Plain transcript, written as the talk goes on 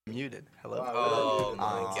Muted. Hello. Wow, Oh my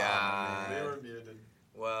Aw, god. We were muted.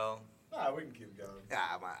 Well, Nah, we can keep going.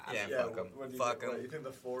 Yeah, fuck 'em. What do you Fuck think, 'em. You think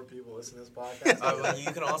the 4 people listening to this podcast? well,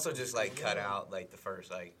 you can also just cut out the first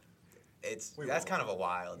that's won't. kind of a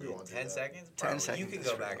while, We dude. won't do 10 that. seconds. 10 Bro, seconds You can is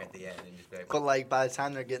go back real. at the end and just be like, But by the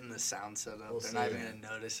time they're getting the sound set up, We'll they're not see. even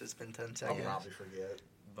gonna notice it's been 10 I'll seconds. probably forget.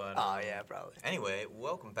 But Oh yeah, probably. Anyway,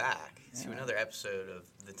 welcome back to Yeah. another episode of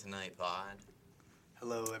the Tonight Pod.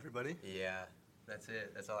 Hello, everybody. Yeah, that's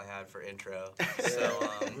it. That's all I had for intro. Yeah,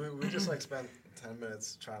 So, we just spent 10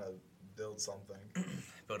 minutes trying to build something.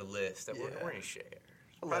 build a list that we're Yeah. going to share.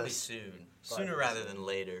 A Probably list. soon. Probably Sooner rather soon. than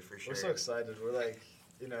later, for sure. We're so excited. We're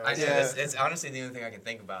I know, Yeah. it's honestly the only thing I can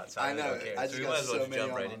think about, so I really don't care. I So just we got might as well so just many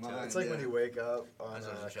jump on right my into mind. it. It's like when Yeah. you wake up on Might as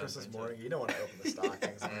well just jump Christmas into morning, it. you don't want to open the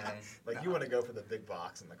stockings, man. Mhm. You want to go for the big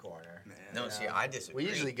box in the corner. Man. No, Yeah. see, I disagree. We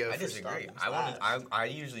usually go I for disagree. stockings I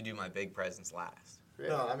usually do my big presents last.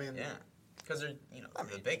 Really? No, I mean, Yeah, because they're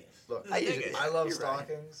the biggest. look, They're I the usually- biggest. I love You're right.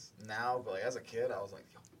 stockings now, but as a kid, I was like,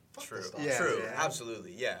 yo, fuck True. the stockings. Yeah, True. yeah.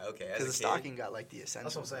 Absolutely. Yeah. Okay. As Because a the kid. stocking got like the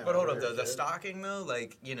essentials. That's what I'm saying. But hold When up, you're a the kid. stocking though,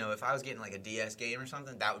 if I was getting a DS game or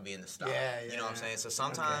something, that would be in the stock. Yeah, You know what I'm yeah. saying? So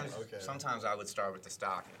sometimes, Okay. sometimes I would start with the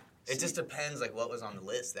stocking. It just depends what was on the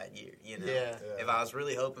list that year. You know. Yeah. Yeah. If I was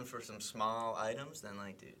really hoping for some small items, then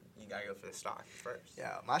dude, you gotta go for the stocking first.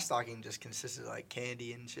 Yeah, my stocking just consisted of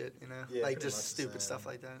candy and shit, Yeah, like pretty just much the stupid same. stuff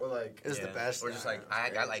like that. Or It was the Yeah. best. Or just Nah, I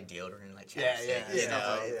it got was deodorant, Yeah, chapstick, yeah, you yeah,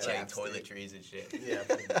 know, yeah. like Chapstick. toiletries and shit. Yeah,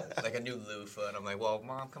 pretty much. Like a new loofah, and I'm like, well,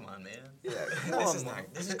 mom, come on, man. great. Yeah, come This on, is Mom.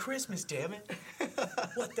 not. This is Christmas, damn it.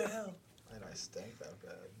 What the hell? And I stink that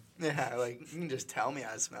bad. Yeah, you can just tell me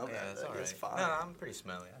I smell Yeah, bad. it's all right. It's fine. No, I'm pretty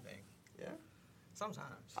smelly, I think. Yeah?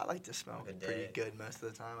 Sometimes. I like to smell Good pretty day. good most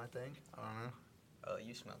of the time. I think. I don't know. Oh,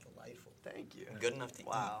 you smell delightful. Thank you. Good enough to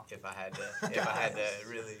Wow. eat. If I had to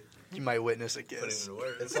really You might witness a put it kiss into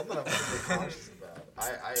words. It's something I'm super conscious about.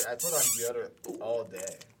 I put on deodorant all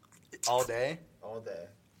day. all day. All day.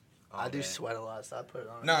 I do Okay. sweat a lot, so I put it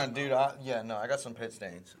on. No, dude. I got some pit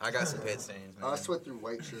stains. Man. I sweat through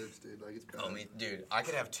white shirts, dude. Like it's bad. Oh, dude. I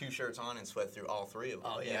could have 2 shirts on and sweat through all 3 of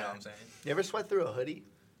them. Oh, You know yeah. what I'm saying? You ever sweat through a hoodie?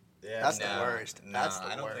 Yeah, That's no, the worst. No, That's the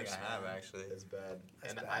I don't worst, think I have man. actually. it's bad.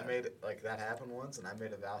 That's And bad. I made that happen once, and I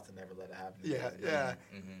made a vow to never let it happen. Yeah, again. yeah,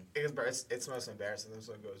 Mm-hmm. It's most embarrassing. This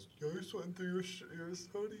one goes, yo, you're sweating through your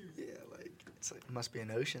hoodie. yeah. It's like must be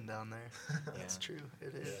an ocean down there. That's Yeah. true.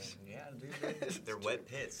 It is. Yeah, dude. They're wet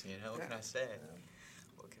pits. You know what can I say?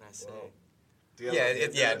 What can I say? Well, do you Yeah,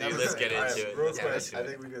 have dude, let's get All right, into it. Real Yeah, quick, let's do I it.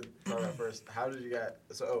 think we could talk about first. How did you get?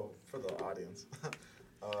 For the audience,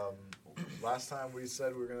 last time we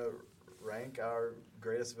said we were gonna rank our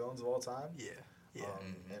greatest villains of all time. Yeah. Yeah.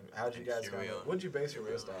 Mhm. And how did you And guys here come we up? are. What did you base your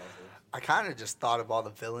Here we list are. off of? I kind of just thought of all the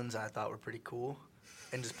villains I thought were pretty cool,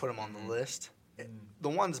 and just put them on the list. The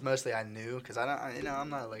ones mostly I knew, because I'm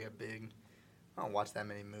not like a big. I don't watch that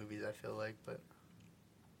many movies. I feel like, but.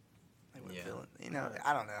 Like what Yeah. villain,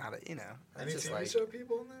 I don't know how to, it's Any just TV show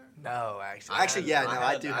people in there? No, actually. I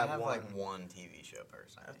I do have one. one. Like one TV show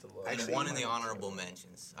person. I have to look. Actually, one in the honorable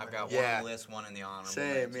mentions. I've got one Yeah. on the list, one in the honorable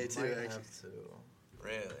Same, mentions. me too. Might actually. have to.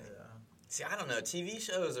 Really? Yeah. See, I don't know. TV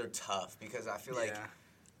shows are tough because I feel like Yeah.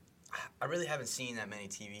 I really haven't seen that many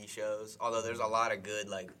TV shows. Although there's a lot of good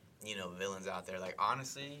villains out there. Like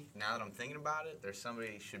honestly, now that I'm thinking about it, there's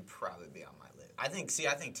somebody who should probably be on my list. I think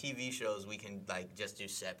TV shows we can just do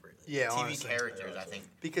separately. Yeah, TV honestly. characters, Yeah, I think,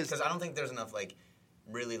 Because I don't think there's enough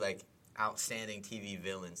really outstanding TV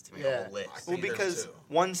villains to make Yeah. a whole list. I Well, think there's because two.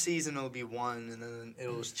 one season will be one, and then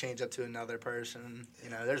it'll change up to another person.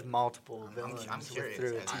 There's multiple villains I'm curious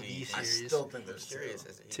through a as to- TV I series. still think I'm there's curious two.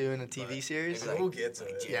 as to Two in a TV but series. maybe We'll get to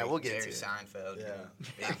it. Jerry, Yeah, we'll get Jerry to it. Seinfeld. Yeah.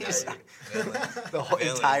 You know, The villain. whole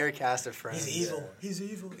Villain. entire cast of Friends. He's evil. Yeah. He's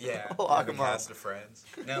evil. Yeah. Lock the him up. cast of Friends.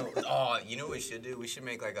 No. Oh, you know what we should do? We should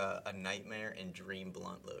make a Nightmare and Dream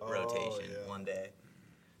blunt rotation yeah. one day.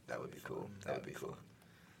 That would be cool. That That'd would be cool.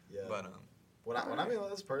 Yeah. But When I made a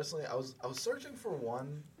list personally, I was searching for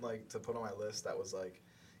one to put on my list that was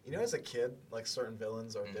as a kid, certain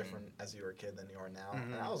villains are Mhm. different as you were a kid than you are now.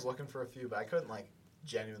 Mhm. And I was looking for a few, but I couldn't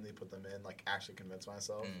genuinely put them in, actually convince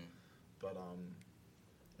myself. But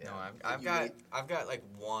yeah. no, Did you I've got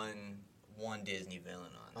one Disney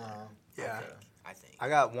villain on there. Yeah. I think. I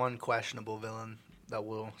got one questionable villain that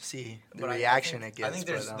we'll see the But reaction think, it gets. I think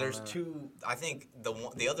but don't there's know. two. I think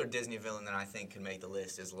the other Disney villain that I think can make the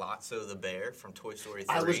list is Lotso the bear from Toy Story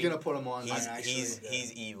 3. I was gonna put him on. He's there, actually.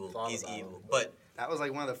 he's evil. Thought He's about evil. him. But That was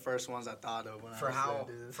one of the first ones I thought of when for I was how gonna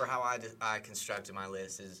do this. I constructed my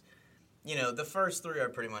list is, the first 3 are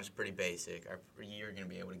pretty basic. You're gonna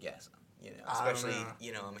be able to guess them. You know, I don't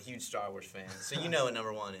especially know. I'm a huge Star Wars fan, so you know what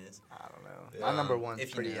number one is. I don't know. Yeah. My number one's If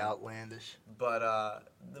you pretty know. outlandish. But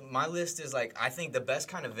my list is like, I think the best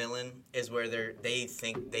kind of villain is where they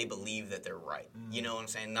believe that they're right. You know what I'm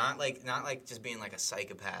saying? Not like just being like a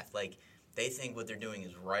psychopath. Like they think what they're doing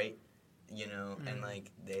is right. You know, and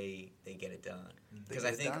like they get it done. Because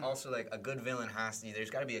I think also like a good villain there's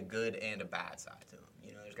got to be a good and a bad side to him.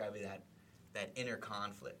 You know, there's got to be that inner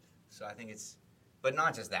conflict. So I think it's, but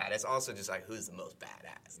not just that. It's also just like who's the most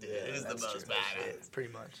badass. Dude. Yeah, Who's the That's most true. badass?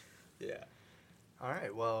 Pretty much. Yeah. All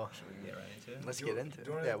right, well, Should we get right into it? let's get into it.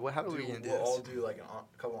 Do you wanna Yeah, well, how do we get into We'll this? all do like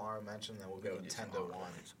a couple honorable mentions, then we'll We go can do 10 some to honorable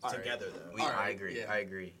 1 mentions. All right. together though. We, All right, I agree. yeah. I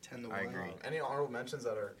agree. 10 to I 1. agree. Any honorable mentions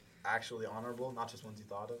that are actually honorable, not just ones you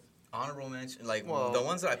thought of? Honorable mention, like Well- the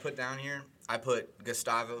ones that I put down here. I put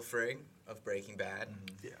Gustavo Fring of Breaking Bad.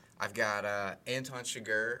 Yeah. I've got Anton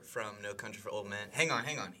Chigurh from No Country for Old Men. Hang on.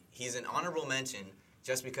 He's an honorable mention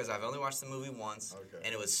just because I've only watched the movie once, Okay.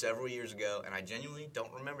 and it was several years ago, and I genuinely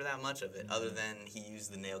don't remember that much of it, other than he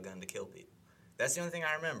used the nail gun to kill people. That's the only thing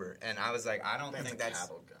I remember, and I was like, I don't think a that's.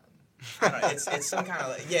 cattle gun. I don't know, it's some kind of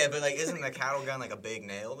like, yeah, but like, isn't the cattle gun like a big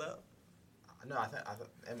nail though? No, I think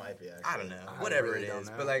it might be actually. I don't know. I Whatever really it don't is.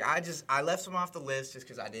 know. But like I left some off the list just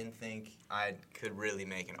because I didn't think I could really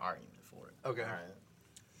make an argument for it. Okay. All right.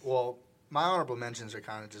 Well, my honorable mentions are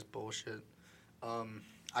kind of just bullshit.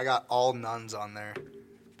 I got all nuns on there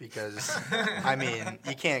because, I mean,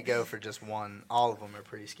 you can't go for just one. All of them are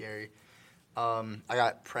pretty scary. I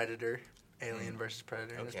got Predator, Alien versus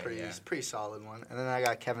Predator. That's Okay, yeah. it's a pretty solid one. And then I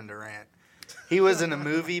got Kevin Durant. He was in a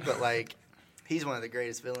movie, but like, he's one of the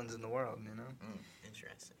greatest villains in the world. You know,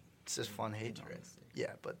 Interesting. it's just fun hating on him. Interesting.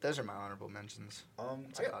 Yeah, but those are my honorable mentions.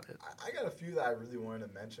 That's I about it. got a few that I really wanted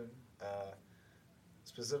to mention.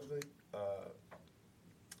 Specifically,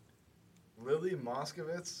 Lily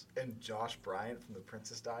Moscovitz and Josh Bryant from The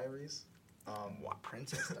Princess Diaries.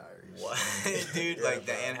 Princess Diaries. What, dude? Yeah, like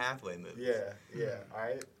the bro. Anne Hathaway movie. Yeah. All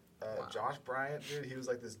right. Wow. Josh Bryant, dude, he was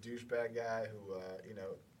like this douchebag guy who,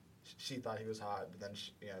 she thought he was hot, but then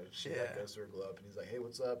she Yeah. goes to her glow up and he's like, hey,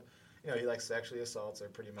 what's up? You know, he like sexually assaults her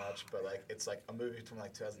pretty much, but like it's like a movie from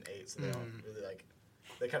like 2008, so they don't really like.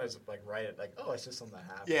 They kind of just like write it like, oh, it's just something that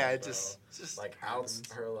happened. Yeah, it bro. just like outs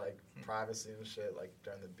her like privacy and shit, like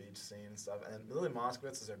during the beach scene and stuff. And Lily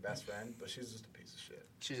Moskowitz is her best friend, but she's just a piece of shit.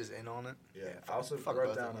 She's just in on it. Yeah. fuck- I also fuck wrote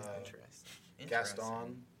both of down them. Interesting.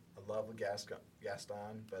 Gaston. I love Gaston,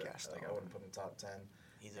 but Gaston. like I wouldn't put him top 10.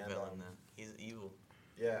 He's a And, villain though. He's evil.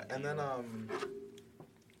 Yeah, and then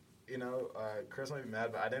Chris might be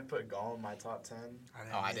mad, but I didn't put Gollum in my top 10.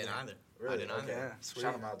 I didn't either. Really? I didn't Okay. either. Yeah, sweet.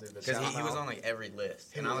 Shout him out, dude. But Because shout he him was out. on like every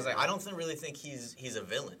list, He and I was was. like, I don't really think he's a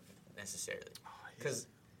villain necessarily. Oh, Because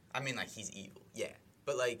I mean, like he's evil, yeah,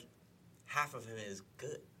 but like half of him is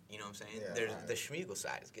good. You know what I'm saying? Yeah, There's alright. the Schmeagol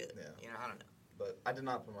side is good. Yeah. You know, I don't know. But I did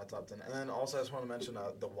not put my top 10. And then also I just want to mention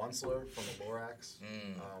the Onceler from the Lorax.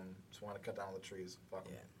 Just want to cut down all the trees. Fuck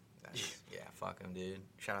 'em. Yeah, fuck him, dude.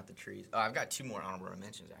 Shout out the trees. Oh, I've got two more honorable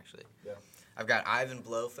mentions actually. Yeah. I've got Ivan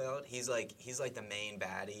Blofeld. He's like the main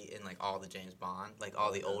baddie in like all the James Bond, like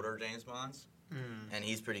all the older James Bonds. And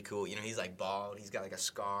he's pretty cool. You know, he's like bald. He's got like a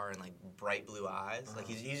scar and like bright blue eyes. Like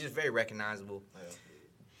he's just very recognizable.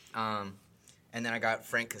 Yeah. And then I got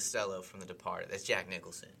Frank Costello from The Departed. That's Jack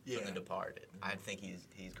Nicholson Yeah. from The Departed. I think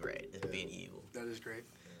he's great at being evil. That is great.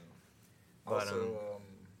 But, Also,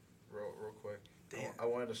 real quick, Damn. I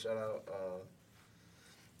wanted to shout out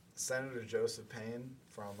Senator Joseph Payne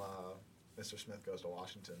from Mr. Smith Goes to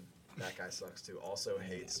Washington. That guy sucks too. Also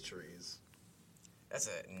hates trees. That's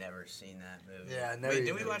never seen that movie. Yeah, I never Wait,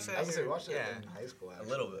 did we even- watch that? I was gonna say, here? watched it Yeah. in high school. A Actually.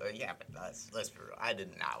 little bit. Yeah, but let's be real. I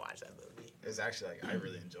did not watch that movie. It's actually like I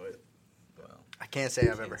really enjoyed it. Well, I can't say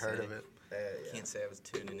I've Can't ever heard say. of it. Yeah. can't say I was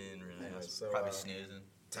tuning in really. I Anyway, was so, probably snoozing.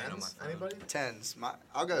 Turning on my Tens? phone. Anybody? Tens.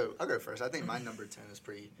 I'll go first. I think my number 10 is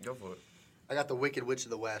pretty. Go for it. I got the Wicked Witch of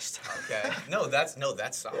the West. Okay. No, that's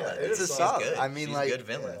solid. Yeah, It's a She's solid. good. I mean, she's like- a good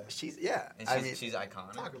villain. Yeah. And she's she's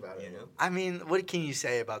iconic. Talk about it, You know? I mean, what can you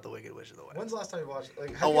say about the Wicked Witch of the West? When's the last time you watched?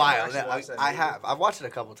 Like, have A you while. actually watched that I movie? have. I've watched it a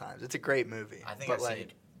couple times. It's a great movie. I think but I've like, seen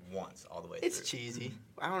it once all the way it's through. cheesy.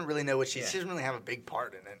 I don't really know what she. Yeah. She doesn't really have a big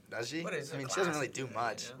part in it, does she? But it's I a mean, she doesn't really classic, do you know?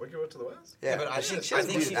 much. Wicked Witch of the West? Yeah, but I think she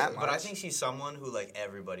doesn't do she's, that much. But I think she's someone who like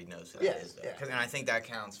everybody knows who Yeah, that is, though. yeah. And I think that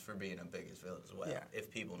counts for being a biggest villain as well. Yeah.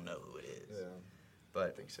 If people know who it is. Yeah. I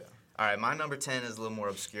But think so. all right, my number 10 is a little more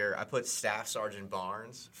obscure. I put Staff Sergeant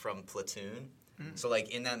Barnes from Platoon. So like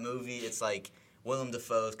in that movie, it's like Willem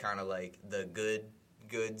Dafoe's kind of like the good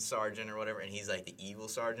sergeant or whatever, and he's like the evil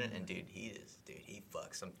sergeant. And dude, he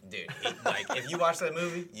fucks some dude. Like if you watch that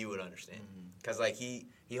movie, you would understand. Because like he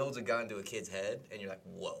holds a gun to a kid's head, and you're like,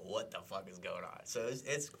 whoa, what the fuck is going on? So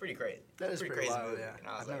it's pretty crazy. That is pretty wild, movie. yeah. And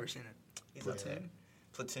I've never seen it. He's up there.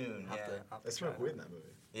 Platoon, yeah. They smoke weed in that movie.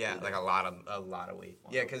 Yeah, like a lot of weed.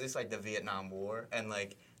 Yeah, because it's like the Vietnam War, and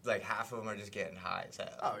like half of them are just getting high as hell.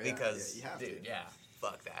 Oh, yeah. Because, Yeah, you have dude, to. yeah,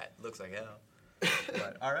 fuck that. Looks like hell.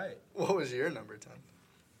 But, all right. What was your number 10?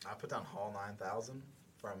 I put down HAL 9000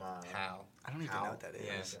 from Hal. I don't even know what that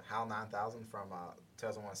is. Yeah. HAL 9000 from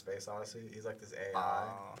 2001: Space Odyssey. He's like this AI,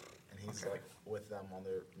 Oh, and he's okay. like with them on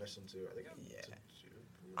their mission to. Are they going Yeah. to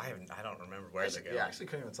Jupiter? I don't remember where they're going. Yeah, I actually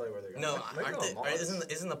couldn't even tell you where they're going. No, Maybe aren't on they, Mars.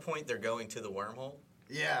 isn't the point they're going to the wormhole?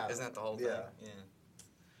 Yeah. Isn't that the whole thing? Yeah. Yeah.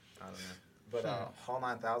 I don't know. But HAL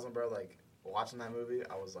 9000, bro, like watching that movie,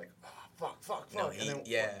 I was like, oh, fuck. No, and then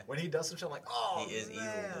yeah. when he does some shit, I'm like, oh, He is evil.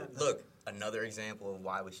 man. Dude. Look, another example of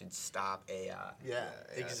why we should stop AI. Yeah, Yeah,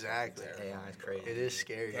 exactly. AI is crazy. It is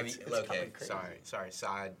scary. Have It's you, coming okay, crazy. sorry.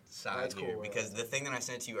 Side That's here, cool, because the thing that I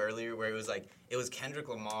sent to you earlier, where it was Kendrick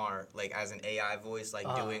Lamar, like as an AI voice,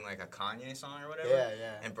 like doing like a Kanye song or whatever.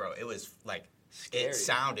 Yeah. And bro, it was like Scary. it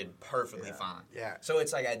sounded perfectly Yeah. fine. Yeah. So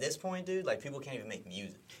it's like at this point, dude, like people can't even make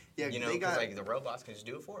music. Yeah, you know, they because got like the robots can just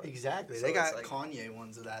do it for us. exactly. So they got it's like- Kanye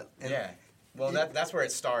ones of that. And Yeah. Well, Yeah. that's where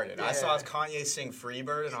it started. I saw Yeah. Kanye sing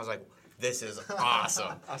Freebird, and I was like, this is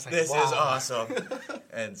awesome. I was like, This wow. is awesome.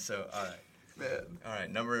 And so, all right. Man. All right,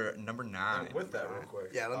 number 9. And with that, real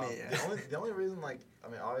quick. Yeah, let me- yeah. The only reason, like, I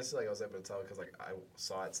mean, obviously, like, I was able to tell because, like, I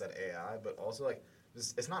saw it said AI, but also, like,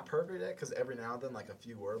 it's not perfect yet because every now and then, like, a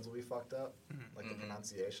few words will be fucked up, like the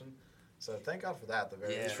pronunciation. So thank God for that. At the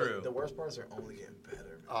very Yeah. least. True. The worst parts are only getting better.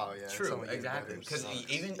 Man. Oh yeah, it's True, only getting exactly. better. Because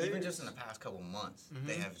Sucks. even just in the past couple months,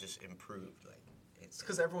 they Mhm. have just improved. Like, It's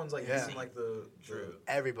because everyone's like Yeah. using like the True.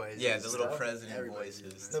 everybody's Yeah, using the little stuff. president Everybody's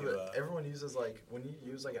voices. using No, it. but everyone uses like when you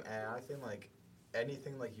use like an AI thing, like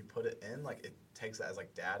anything like you put it in, like it takes that as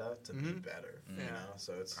like data to be Mhm. better. Mhm. You Yeah. know,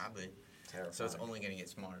 so it's Probably. terrifying. So it's only going to get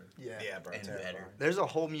smarter. yeah, bro, and terrifying. better. There's a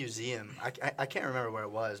whole museum. I can't remember where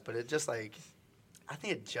it was, but it just like I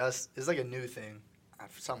think it's like a new thing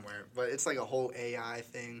somewhere, but it's like a whole AI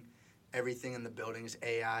thing. Everything in the building is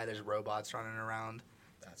AI. There's robots running around.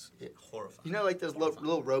 That's Yeah. horrifying. You know, like those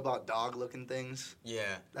little robot dog looking things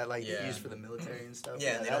Yeah. that like Yeah. they use for the military and stuff.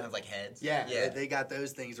 Yeah, and they that- don't have like heads. Yeah, Yeah. They got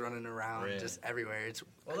those things running around Really? just everywhere. It's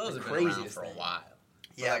Well, those the have been around craziest for a thing. while.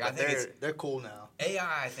 Yeah, like, I but think they're cool now.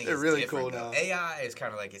 AI, I think, They're is really different, cool though. now. AI is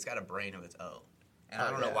kind of like it's got a brain of its own, and I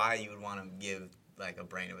Oh, don't know yeah. why you would want to give like a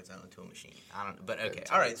brain of its own to a machine. I don't. But okay,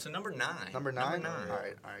 all right. So number 9. Number 9? All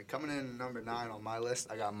right. Coming in number 9 on my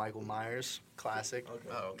list, I got Michael Myers, classic. Okay.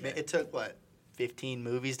 Oh, okay. It took what 15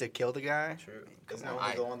 movies to kill the guy. True. Isn't Come that on.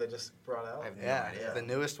 one the one they just brought out? I have no Yeah, idea. the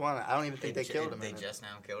newest one. I don't even think they killed him. They in it. just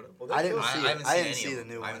now killed him. Well, they I didn't killed see him. it. haven't I seen didn't any see of the them.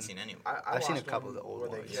 new I haven't one. seen any of them. I've seen a watched couple one of the old where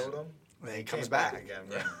ones. they killed him. And he He comes came back. again.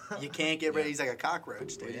 Yeah. bro. You can't get rid. Yeah. He's like a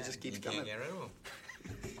cockroach, dude. Yeah, He just keeps you can't coming. get rid of him.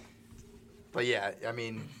 But yeah, I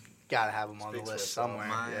mean, gotta have him on Speaks the for list itself. somewhere.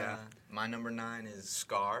 My yeah. my number 9 is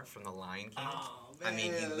Scar from The Lion King. Oh, I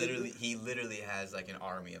mean, man. he literally has like an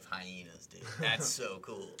army of hyenas, dude. That's so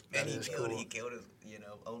cool. That And is cool. he killed his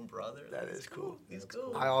own brother. That is cool. He's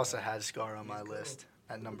cool. I also had Scar on my He's cool. list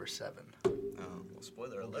at number 7. Oh, well,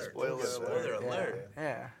 spoiler alert. Spoiler Spoiler alert. alert.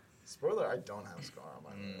 Yeah. Spoiler: I don't have Scar on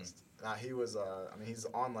my Mm. list. Now he was. I mean, he's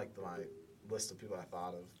on like my list of people I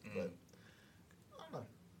thought of, but I don't know.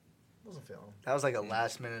 Wasn't feeling him. That was like a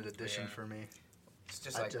last minute addition Yeah. for me. It's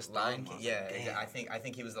just I like just Lion thought, King. Yeah, damn. I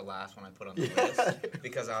think he was the last one I put on the Yeah. list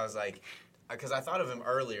because I was like, because I thought of him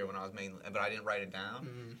earlier when I was making, but I didn't write it down.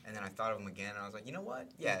 Mhm. And then I thought of him again, and I was like, you know what?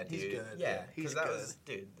 Yeah, He's dude. good, Yeah, yeah. He's because that good. was,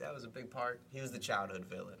 dude, that was a big part. He was the childhood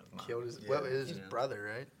villain of mine. Killed his, Yeah. what was his Yeah. brother,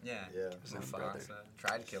 right? Yeah. Yeah. His own brother. Mufasa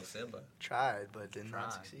tried to kill Simba. Tried, but did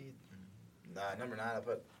not Tried. succeed. Number 9, I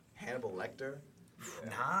put Hannibal Lecter.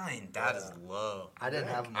 9. That is low. I didn't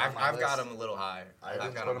Yeah. have him on I've my got list. him a little higher. I I I've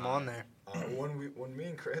didn't got put him on there. When me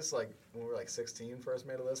and Chris when we were like 16 first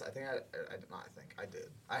made a list, I think I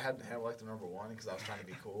did. I had Hannibal Lecter number 1 because I was trying to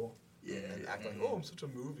be cool. Yeah. And act like, oh, I'm such a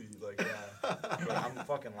movie. Like, yeah. But I'm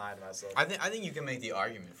fucking lying to myself. I think you can make the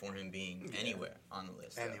argument for him being anywhere on the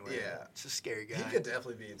list. though. Anyway, Yeah. it's a scary guy. He could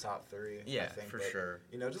definitely be top 3. Yeah, I think, for but, sure.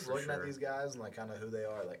 You know, just For looking sure. at these guys and like kind of who they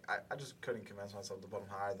are, like I just couldn't convince myself to put them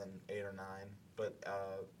higher than 8 or 9. But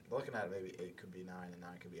looking at it, maybe 8 could be 9 and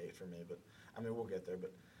 9 could be 8 for me. But I mean, we'll get there.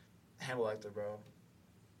 But Hannibal Lecter, bro,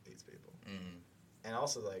 eats people. Mm. And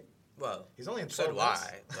also like Well, he's only in 12 so do minutes.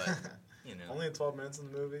 I, but, you know. Only in 12 minutes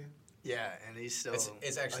in the movie. Yeah, and he's still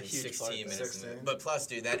It's actually a huge 16 part of it. minutes. 16? But plus,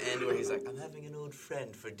 dude, that end where he's like, I'm having an old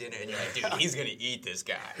friend for dinner. And you're like, dude, he's going to eat this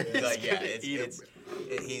guy. Like, yeah,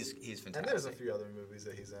 he's fantastic. And there's a few other movies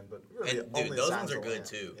that he's in, but really And, only dude, those Silence ones are of the good, Lambs.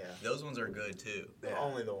 too. Yeah. Those ones are good, too. Yeah.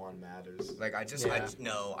 Only the one matters. Like, I just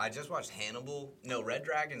watched Hannibal. No, Red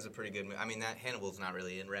Dragon's a pretty good movie. I mean, that Hannibal's not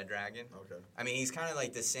really in Red Dragon. Okay. I mean, he's kind of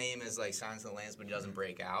like the same as, like, Silence of the Lambs, but he doesn't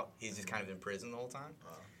break out. He's just kind of in prison the whole time.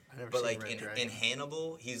 I never But seen like Red in Dragon.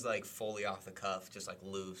 Hannibal, he's like fully off the cuff, just like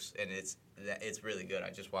loose, and it's really good. I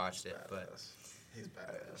just watched it, He's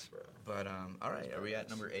badass, bro. but all right, are we at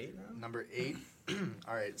number 8 now? Number 8.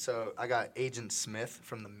 All right, so I got Agent Smith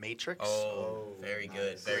from The Matrix. Oh, very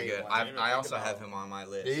good, nice. very Great good. one. I Didn't even I think also about have it. him on my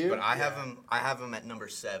list, Do you? but I Yeah. have him at number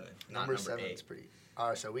 7, not number 7 8. is pretty. All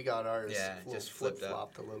right, so we got ours. Yeah, little just flipped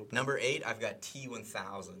up. flip-flopped a little bit. Number 8, I've got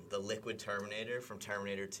T-1000, the Liquid Terminator from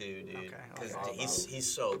Terminator 2, dude. Okay, Because okay.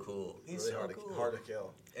 he's so cool. He's Really so cool. hard to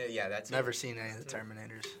kill. Yeah, that's it. Never seen any of the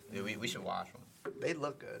Terminators. Dude, we should watch one. They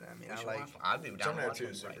look good. I mean, We I should like. watch one. I'd be down to Terminator watch 2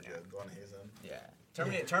 one is super right now. good. The one he's in.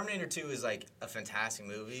 Yeah. Terminator 2 is like a fantastic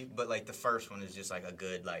movie, but like the first one is just like a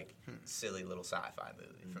good, like, silly little sci-fi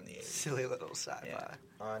movie from the 80s. Silly little sci-fi.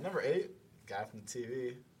 Yeah. Number 8, guy from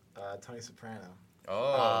TV, Tony Soprano.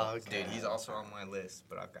 Oh, okay. dude, he's also on my list,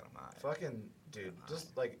 but I've got him high. Fucking dude,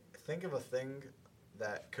 just like think of a thing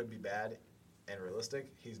that could be bad and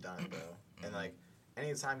realistic. He's done it, bro. And like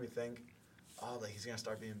anytime you think, oh, like he's gonna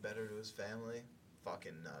start being better to his family,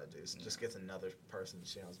 fucking dude, just gets another person to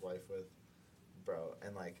share his wife with, bro.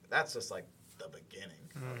 And like that's just like the beginning.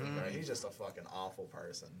 Of it, bro. He's just a fucking awful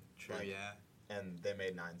person. True, Like, yeah. And they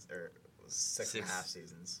made 6.5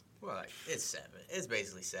 seasons. Well, like, it's 7. It's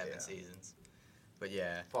basically 7 Yeah. seasons. But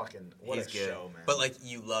yeah. Fucking what He's a good. show, man. But like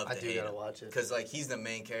you love I to do hate gotta him. watch it. Because like he's the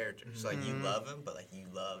main character. So like you Mhm. love him, but like you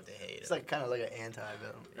love to hate him. It's like kind of like an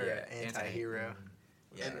anti-villain or Yeah, anti-hero.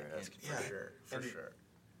 yeah, and- for sure. For and- sure.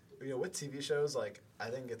 You know, with TV shows, like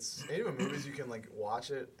I think it's even movies you can like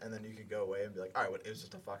watch it and then you could go away and be like, all right, it was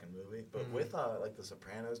just a fucking movie. But with like The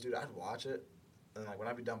Sopranos, dude, I'd watch it and like when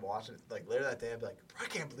I'd be done watching it, like later that day, I'd be like, bro, I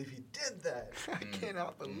can't believe he did that. I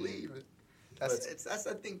cannot believe it. That's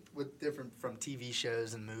I think with different from TV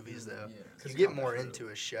shows and movies though. Yeah. You get more into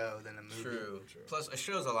a show than a movie. True. True. Plus, a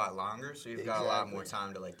show's a lot longer, so you've got a lot more Exactly.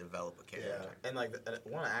 time to like develop a Yeah, character. and like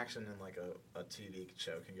one action in like a TV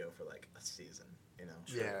show can go for like a season, you know.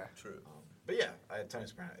 Yeah, True. But yeah, I had Tony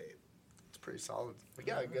Soprano 8. it's pretty solid. We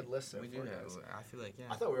got a good list so We do far, have. guys. I feel like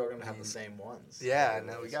I thought we were gonna have mean, the same ones. Yeah,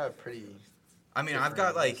 no, we got a pretty. I mean, I've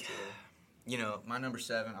different got like, list today. you know, my number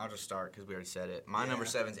 7. I'll just start because we already said it. My number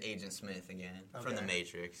Yeah. 7's Agent Smith again from The Okay.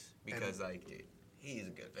 Matrix because like, dude, he's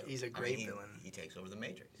a good villain. He's a I mean, great he- villain. He takes over the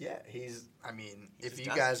Matrix. Yeah, he's. I mean, He if just you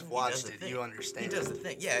does- guys he does watched the it, thing. you understand. He does the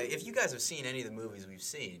thing. Yeah, if you guys have seen any of the movies we've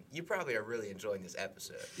seen, you probably are really enjoying this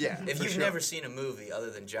episode. Yeah, If for you've sure. never seen a movie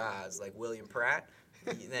other than Jaws, like William Pratt,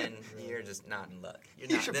 then you're just not in luck. You're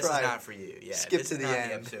You not, should this is probably not for you. Yeah, skip this to is the not end.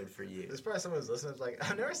 the episode for you. There's probably someone who's listening who's like,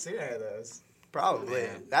 I've never seen any of those. Probably.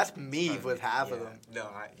 Yeah. That's me with half of Yeah. them. No,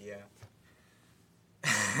 yeah.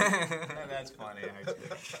 That's funny,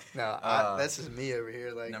 actually. No, this is me over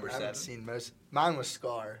here. Like number I haven't 7. seen most. Mine was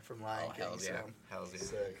Scar from Lion Oh, King. hells So yeah. Hells yeah.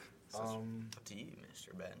 Sick. Up to you,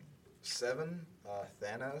 Mr. Ben. 7,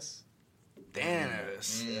 Thanos.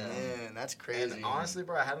 Thanos. Yeah. Man, that's crazy. And honestly,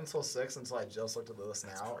 bro, I had until 6 until I just looked at the list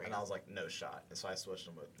That's now, crazy. and I was like, no shot. And so I switched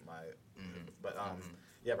them with my. Mhm. But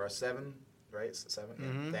yeah, bro, 7, right? 7.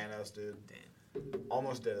 Mhm. Yeah. Thanos, dude, Damn.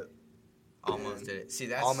 almost did it. Almost did it. See,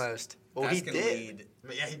 that's Almost. Well, that's he gonna did. lead- I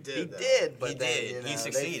mean, yeah, he did. He though. did, but he then, did. you know, He they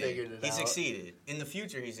succeeded. figured it He out. succeeded. In the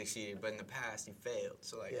future, he succeeded, but in the past, he failed.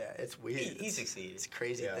 So like, Yeah, it's weird. he It's- succeeded. It's a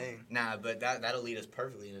crazy Yeah. thing. Nah, but that'll lead us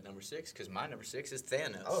perfectly into number 6 because my number 6 is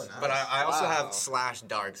Thanos. Oh, nice. But I also Wow. have /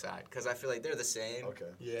 Darkseid because I feel like they're the same. Okay.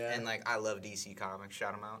 Yeah. And like I love DC Comics.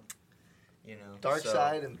 Shout them out. You know.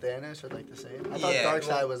 Darkseid and Thanos are like the same. I thought Yeah, Darkseid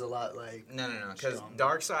well- was a lot like. No, because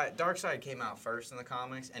Stronger. Darkseid came out first in the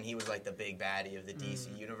comics, and he was like the big baddie of the DC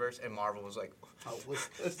universe, and Marvel was like, Oh, let's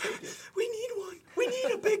take it. we need one. We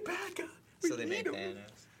need a big bad guy. So they made need him.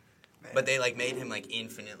 Thanos. Man. But they like made him like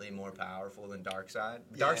infinitely more powerful than Darkseid.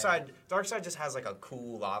 Yeah. Darkseid just has like a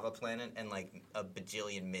cool lava planet and like a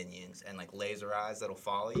bajillion minions and like laser eyes that'll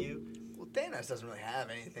follow you. Well, Thanos doesn't really have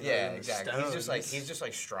anything. Yeah, other than the exactly. stones. He's just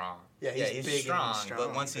like strong. Yeah, he's big and strong,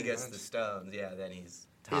 But once he pretty gets much. the stones, yeah, then he's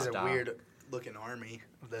top He's a dog. weird looking army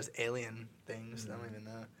of those alien things. I don't even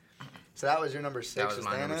know. So that was your number 6. That was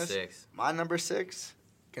my Thanos. number 6. My number 6,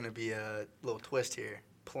 gonna be a little twist here.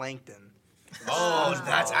 Plankton Oh,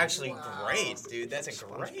 that's actually great, dude. That's a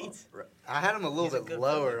great. I had him a little He's a bit good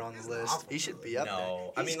lower player. on the He's list. awful. He should be up there.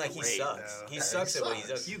 No, I mean like he great, sucks. though. He Yeah, sucks he at what he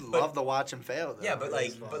sucks. does. You But- love to watch him fail, though. Yeah, but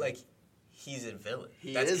He's fun. like he's a villain.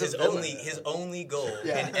 He That's is a his villain. only his only goal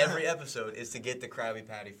Yeah. in every episode is to get the Krabby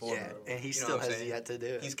Patty formula. yeah, and he You know still what I'm has saying? yet to do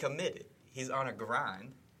it. He's committed. He's on a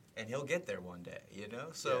grind, and he'll get there one day. You know,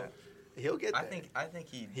 so Yeah. He'll get there. I think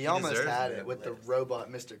he almost deserves had to be it on with the list. robot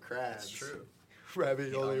Mr. Krabs. That's true. Ravioli,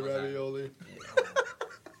 He almost had it. ravioli. Yeah.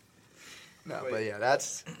 No, Wait. but yeah,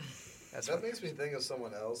 that's That what, makes me think of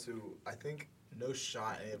someone else who I think no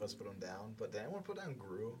shot any of us put him down, but did anyone put down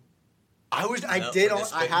Gru? I No, did.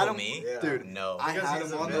 for I had him, Despicable Me? Yeah. dude. No. I Because had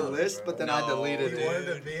he's him a on the villain, list, bro. but then No. I deleted He it.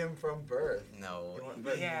 wanted to be him from birth. No.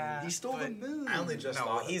 But Yeah. He stole the but- moon. I only just No,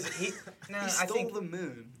 thought he. No, He I stole think the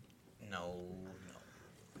moon. no.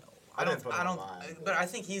 I didn't put him on mine. But I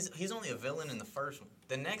think he's only a villain in the first one.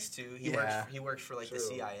 The next two, Yeah. he works for like the True.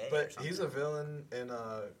 CIA. or But something. he's a villain in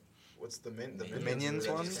what's the Minions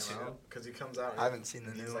ones? Because he comes out. I haven't seen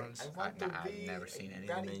the and he's new like, ones. I want to I've be never seen a any of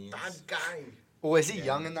the bad Minions. bad guy. Well, is he Yeah.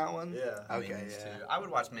 young in that one? Yeah. Okay, Minions yeah. 2. I would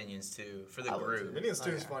watch Minions 2 for the I would group. too. Minions 2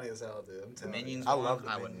 is yeah. funny as hell, dude. I'm The telling Minions I one, love the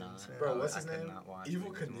I would Minions, not. yeah. Bro, what's I his could name? not watch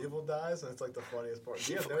Evil Minions one. Knievel dies, and it's like the funniest part.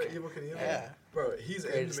 Do you Evil know Evil Knievel? Yeah. Bro, he's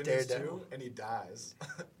in Greatest Minions Daredevil. 2, and he dies.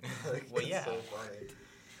 like, Well, it's yeah. so funny.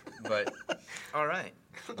 But all right,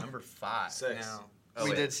 number 5. 6. Now, We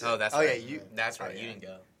wait. did. Oh, that's oh right. yeah, you. That's right. oh, You yeah. didn't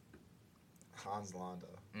go. Hans Landa.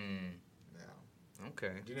 Mm, Yeah.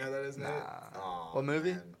 okay. Do you know who that is, Nate? Nah. Oh, What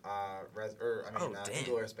movie? Man. Damn.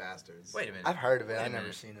 Inglourious Bastards. Wait a minute. I've heard of it. Wait a I've never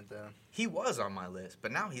minute. seen it though. He was on my list,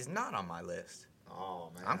 but now he's not on my list.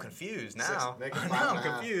 Oh, man. I'm confused now. Make him now I'm 5.5.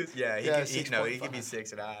 confused. Yeah, he Yeah, could, he 6.5. be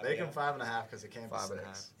 6.5. Make yeah. him 5.5 because it can't be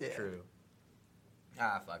 5.5. 6. Yeah. True.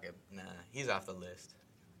 Ah, fuck it. Nah, he's off the list.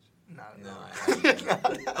 Not at No,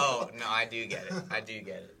 all. Oh no, I do get it. I do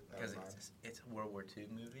get it because Never mind. it's a World War II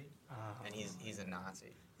movie, Oh. and he's a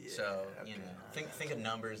Nazi. Yeah, So you okay. know, think of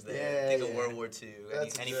numbers there. Yeah, think of yeah. World War II.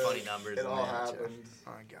 That's a Any joke. funny numbers? It in all there. happened.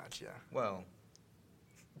 I gotcha. Well,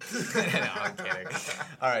 no, I'm kidding.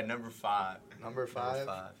 All right, number 5. Number Number 5.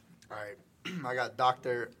 5. All right, I got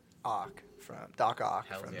Dr. Ock from Hells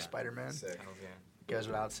from yeah. Spider-Man. Sick. Hell yeah. Goes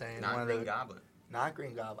without saying. Not one Green of the, Goblin. Not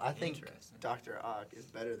Green Goblin. I think Interesting. Dr. Ock is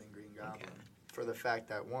better than Green Goblin Okay. for the fact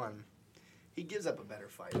that one, he gives up a better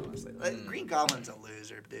fight. Honestly, like, Mm. Green Goblin's a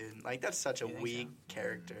loser, dude. Like that's such a You think weak so?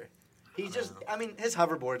 character. He's don't just. know. I mean, his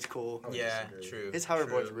hoverboard's cool. I would Yeah, disagree. true. His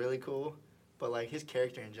hoverboard's true. really cool, but like his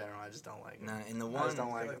character in general, I just don't like. Him. Nah, in the I just one,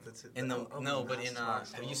 don't like him. in the no, but in have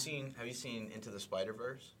have you seen Into the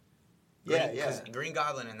Spider-Verse? Yeah, Because yeah. Green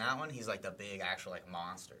Goblin in that one, he's like the big actual like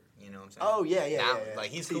monster. You know what I'm saying? Oh yeah, yeah, That- yeah, yeah.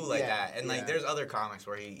 Like he's See, cool like yeah, that, and yeah. like there's other comics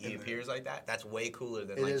where he In the- appears like that. That's way cooler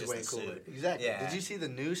than It like is just way the cooler. suit. Exactly. Yeah. Did you see the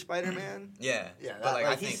new Spider-Man? Yeah, Yeah, but that, like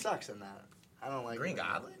like, I he think sucks in that. I don't like Green him.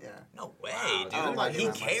 Goblin. Yeah. No way, Wow, dude. I don't like he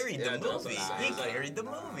him that much. carried Yeah, the that's what I'm movie. saying. He carried the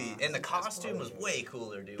Nah, movie, and the that's costume was part of way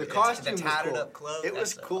cooler, dude. The It's costume the was tattered cool. up clothes. It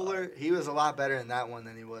was that's so cooler. hard. He was a lot better in that one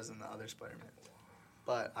than he was in the other Spider-Man.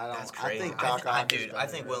 But I don't. That's I crazy. think Doc Ock is dude, I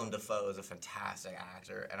better, think bro. Willem Dafoe is a fantastic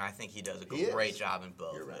actor, and I think he does a He is. great job in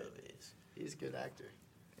both You're right. movies. He's a good actor.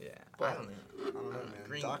 Yeah, But- I don't know. I don't know, man.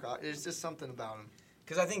 Green- Doc Ock. There's just something about him.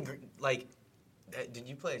 Because I think, like, did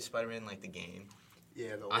you play Spider-Man, like, the game?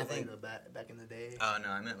 Yeah, the I old, think- like, back in the day. Oh, no,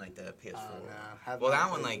 I meant, like, the PS4. No, Well, that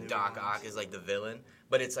one, like, Doc Ock is, like, the villain,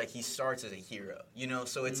 but it's, like, he starts as a hero, you know?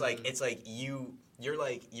 So it's, like,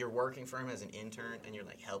 you're working for him as an intern, and you're,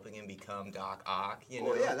 like, helping him become Doc Ock, you know?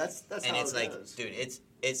 Well, yeah, that's and how it's it like, goes. dude,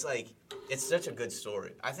 it's like, it's such a good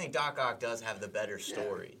story. I think Doc Ock does have the better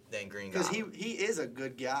story than Green Because Goblin. he is a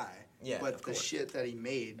good guy. Yeah, But of the course. shit that he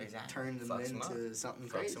made Exactly. turned him Fucks him up. into something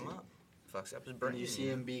Fucks crazy. him up. Fucks up his brain. And you see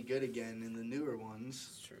him be good again in the newer ones.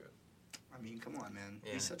 It's true. I mean, come on, man.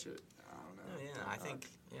 Yeah. He's such a. I don't know. Oh, yeah, Doc I Ock. think,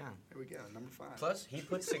 yeah. Here we go, number 5. Plus, he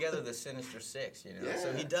puts together the Sinister Six, you know? So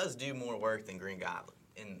Yeah. he does do more work than Green Goblin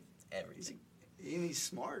in everything. And he's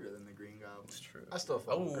smarter than the Green Goblin. It's true. I still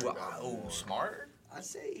fuck with Green Goblin more. Smarter? I'd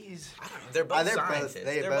say he's. I don't know. They're both they're both- scientists.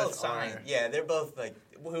 they They're both both science. are. Yeah, they're both like,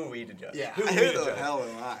 who are we to judge? Yeah, who who are we to the judge? hell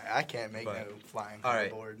am I? I can't make But- no flying All right,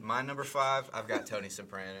 board. my number 5, I've got Tony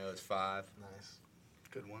Soprano as 5. Nice.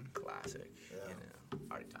 Good one. Classic. Yeah. You know,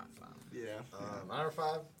 already talked about him. Yeah. My number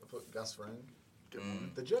 5, I put Gus Fring. Good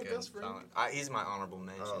one. Did you have Good, Gus Fring? solid. He's my honorable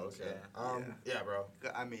mention. Oh, okay. Yeah. Yeah, bro.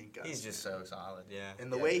 I mean, Gus. He's just so solid, yeah.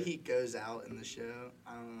 And the Yeah, way dude. he goes out in the show,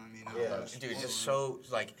 I don't know. I mean, Yeah. Dude, just so,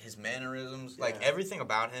 like, his mannerisms, like, Yeah. everything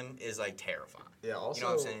about him is, like, terrifying. Yeah, also, You know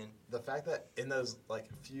what I'm saying? the fact that in those, like,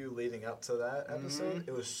 few leading up to that episode,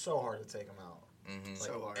 it was so hard to take him out. Mm-hmm. Like,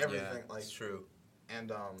 So hard. everything, Yeah, like, it's true.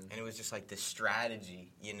 and, And it was just, like, the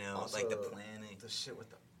strategy, you know, also, like, the planning. the shit with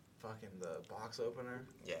the fucking the box opener.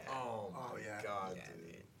 Yeah. Oh my yeah. god, Yeah, dude.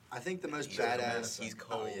 dude. I think the most He's badass. He's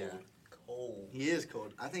cold. Oh, yeah. Cold. He is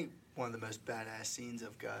cold. I think one of the most badass scenes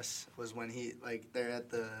of Gus was when they're at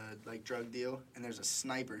the drug deal and there's a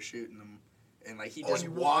sniper shooting them, and he just he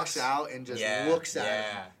walks walks. out and just looks at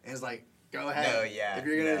him and is like, "Go ahead. No, yeah, if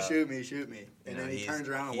you're gonna no. shoot me, shoot me." And No, then he he's- turns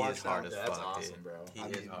around and he walks is hard out. as That's fuck, awesome, dude. bro. He I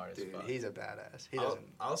is mean, hard as dude, fuck. he's a badass. He I doesn't.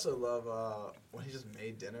 also love when he just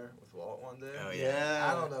made dinner with Walt one day. Oh, Yeah.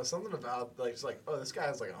 I don't know, something about just oh, this guy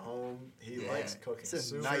has a home. He Yeah. likes cooking. It's a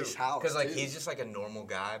super. nice house. Because too. he's just a normal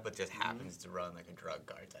guy, but just happens to run a drug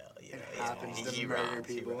cartel. You know, And happens to he murder runs,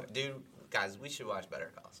 he people. runs. Dude, guys, we should watch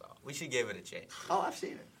Better Call Saul. We should give it a chance. Oh, I've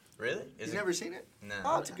seen it. Really? You've never seen it? No.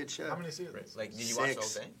 Oh, it's a good show. How many seasons? Like, did you watch the whole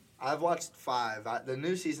 6. thing? I've watched 5. The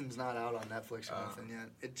new season's not out on Netflix or Oh. nothing yet.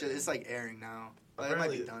 It's airing now. But it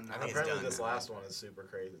might be done now. I think it's Apparently, done this now. last one is super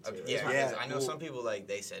crazy too. Okay, right? yeah, Yeah, 'cause I know well- some people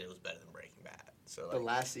they said it was better than Breaking Bad. So The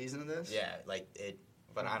last season of this? yeah, it.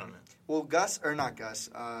 But I don't know. Well, Gus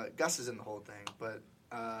Gus is in the whole thing, but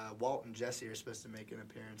Walt and Jesse are supposed to make an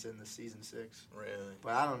appearance in the season 6. Really?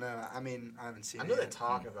 But I don't know. I mean, I haven't seen I it know they yet.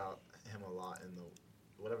 talk about him a lot in the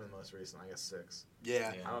whatever the most recent. I guess 6.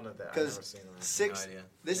 Yeah. Yeah. I don't know that. I've 'Cause never seen that. 6. No idea.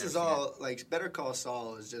 This Never is seen all Better Call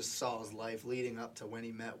Saul is just Saul's life leading up to when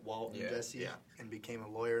he met Walt and Yeah, Jesse yeah. and became a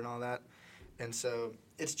lawyer and all that. And so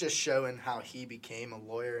it's just showing how he became a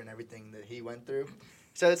lawyer and everything that he went through.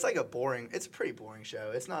 So it's it's a pretty boring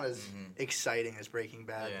show. It's not as Mhm. exciting as Breaking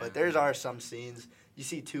Bad, Yeah. but there are some scenes. You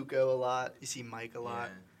see Tuco a lot. You see Mike a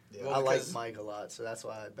lot. Yeah. Well, I like because- Mike a lot, so that's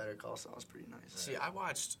why Better Call Saul is pretty nice. See, I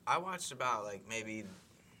watched about maybe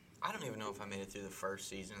I don't even know if I made it through the first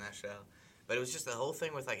season of that show, but it was just the whole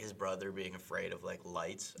thing with his brother being afraid of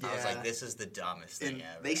lights. I was Yeah. like, this is the dumbest thing And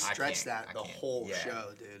ever. they I stretch can't- that I the can't. whole Yeah.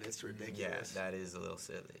 show, dude. It's Yeah, ridiculous. that is a little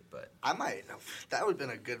silly, but That would have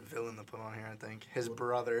been a good villain to put on here, I think. His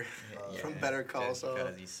brother from Better Call just Saul.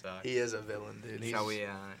 because he sucks. He is a villain, dude. Shall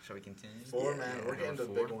we continue? 4, Yeah. man. We're getting to the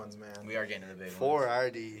Number big 4. ones, man. We are getting to the big 4 ones.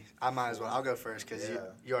 already. I might as well. I'll go first because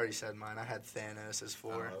Yeah. you already said mine. I had Thanos as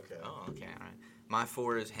 4. Oh, okay. Oh, okay, all right. My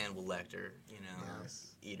 4 is Hannibal Lecter. Nice.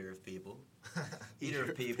 Eater of people. Eater Eater of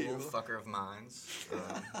of people, people. fucker of minds.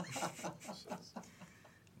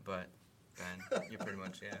 But Ben, you're pretty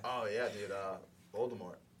much Oh yeah, dude.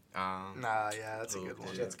 Voldemort. Nah, yeah, that's a Ooh, good one.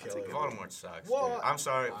 dude. Shit's That's a killer. good one. Voldemort sucks. What? Dude. I'm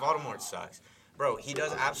sorry, Voldemort sucks. Bro, he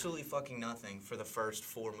does absolutely fucking nothing for the first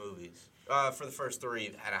 4 movies. For the first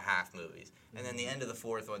 3.5 movies. And then the end of the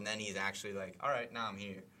 4th one, then he's actually like, all right, now I'm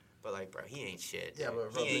here. But, bro, he ain't shit. Yeah, dude.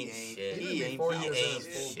 but bro, he ain't shit. Even He ain't- before he he was in his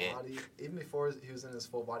ain't full shit. body, even before he was in his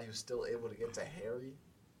full body, he was still able to get to Harry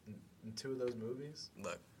in 2 of those movies.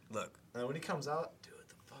 Look. And when he comes out, dude,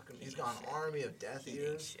 he's got an army of Death He ain't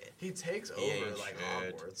Eaters. shit. He takes He over ain't like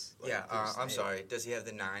shit. Hogwarts. Yeah, through I'm Snape. sorry. Does he have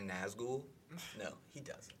the 9 Nazgul? No, he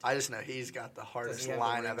doesn't. I just know he's got the Does hardest he have the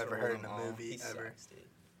line ring I've to ever rule heard in them a all? movie He ever. sucks, dude.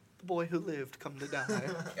 The boy who lived, come to die.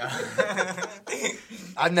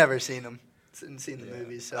 I've never seen them. Seen the Yeah.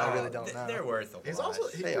 movies, so I really don't know. They're worth a He's watch. also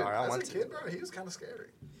They are, I as want a to. kid, bro. He was kind of scary.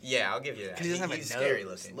 Yeah, I'll give you that. 'Cause he doesn't have a he's scary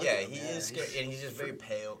nose. looking. Look Yeah, at him, he yeah, is scary, he's and he's just very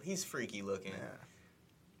pale. He's freaky looking. Yeah.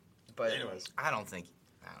 But Anyways. I don't know.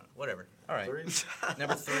 Whatever. All right. 3.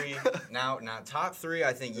 Number 3. Now, top 3.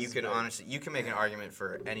 I think This you is can big. honestly make an argument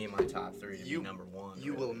for any of my top 3 to You- be number 1.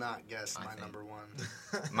 You really. will not guess I my think. number 1.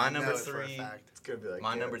 My I number know it for a 3. fact. It's gonna be like My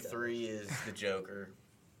Garrett number Kelly. 3 is the Joker.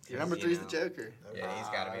 Your number You 3 is the know. Joker. Yeah, he's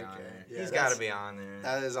got to be on okay. there. Yeah, He's got that's- to be on there.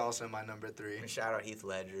 That is also my number 3. And shout out Heath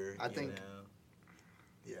Ledger. I you think- know.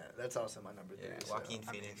 Yeah, that's also my number 3. Yeah, so, Joaquin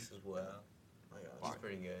I mean, Phoenix as well. Oh my He's gosh.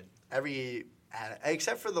 pretty good.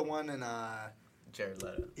 except for the one in Jared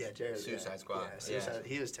Leto. Jared. Suicide Squad. Yeah, Suicide.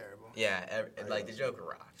 He was terrible. Yeah, like the Joker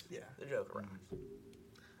rocks. Yeah. The Joker rocks.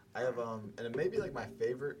 I have and it may be like my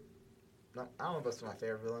favorite. I don't know if it's my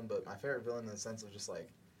favorite villain, but my favorite villain in the sense of just like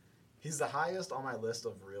he's the highest on my list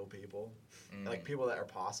of real people, Mm. like people that are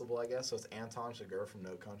possible, I guess. So it's Anton Chigurh from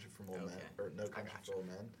No Country for Old Men, Okay. or No Country gotcha. for Old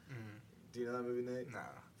Men. Mhm. Do you know that movie, Nate? No.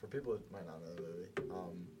 For people who might not know the movie,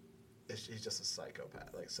 he's just a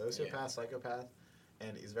psychopath, like sociopath, Yeah. psychopath,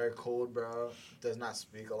 and he's very cold, bro. Does not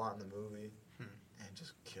speak a lot in the movie, Hmm. and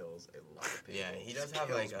just kills a lot of people. Yeah, he does Just have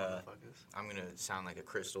kills like a. motherfuckers. I'm gonna sound like a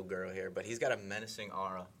crystal girl here, but he's got a menacing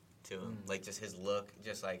aura to him. Mm. Like just his look,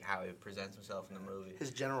 just like how he presents himself in the movie.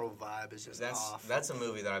 His general vibe is just off. That's a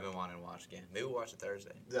movie that I've been wanting to watch again. Maybe we'll watch it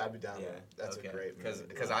Thursday. Yeah, I'd be down with it. That's a great movie.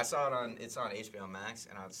 Because I saw it on HBO Max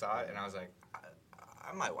and I saw it and I was like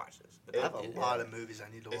I might watch this. But I have it- a lot of movies I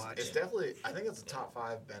need to watch. It's definitely. I think it's a top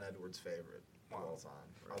 5 Ben Edwards favorite of all time.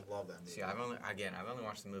 I love that movie. See, I've only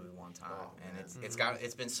watched the movie one time, Oh, and man.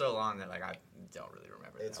 it's been so long that like I don't really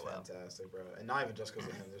remember it It's that well. fantastic, bro. And not even just because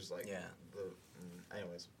of him. There's like Yeah. the.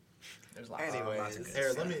 Anyways, There's lots Anyways. of good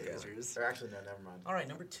Here, stuff let me. going. Or actually, no, never mind. All right,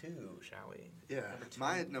 number 2, shall we? Yeah, Number two.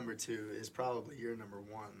 my number 2 is probably your number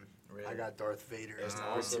 1. Really? I got Darth Vader as It's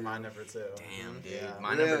number also 2. my number 2. Damn, dude. Yeah.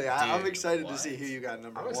 My Really, number, I'm dude, excited to what? see who you got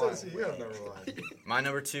number I'm 1. excited to see you have number 1. My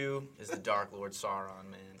number 2 is the Dark Lord Sauron,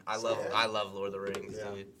 man. I Yeah. love Lord of the Rings,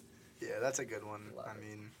 Yeah. dude. Yeah, that's a good one. Love I it.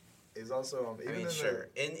 mean, He's also I even mean, in sure.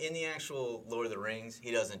 In the actual Lord of the Rings,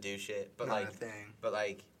 he doesn't do shit, but not like, a thing.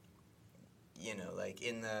 you know, like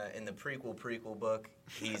in the prequel book,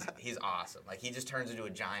 he's awesome. Like he just turns into a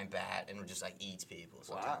giant bat and just like eats people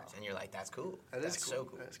sometimes, Wow. and you're like, that's cool. That That's is so cool.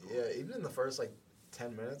 cool. That's cool. The, yeah, even in the first like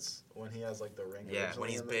 10 minutes when he has like the ring. Yeah, originally when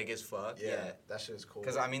he's in big as fuck. Yeah, Yeah. that shit is cool.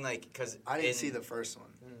 Because I mean, like, because I didn't see the first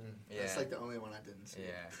one. Mhm. Yeah. That's like the only one I didn't see.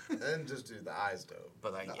 Yeah. And just dude, the eyes dope.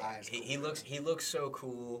 But like, The yeah, eyes he cool. looks so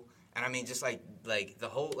cool, and I mean, just like the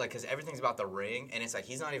whole like, cause everything's about the ring, and it's like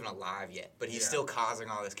he's not even alive yet, but he's Yeah. still causing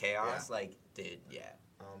all this chaos. Yeah. Like, dude, yeah,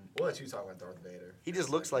 We'll let you talk about Darth Vader. He just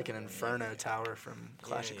looks like an Inferno tower from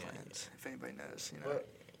Clash Yeah, of yeah, Clans. If anybody knows, you know. But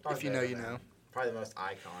Darth If you know, Vader, you man, know. Probably the most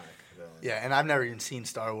iconic villain. Yeah, and I've never even seen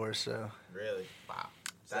Star Wars, so. Really. wow.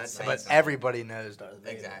 So That's saying But something. everybody knows Darth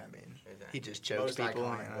Vader. Exactly. I mean, Exactly. he just chokes Most people.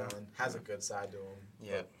 iconic You know. villain. Has a good side to him.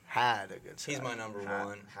 Yeah, Had a good side. he's my number Had-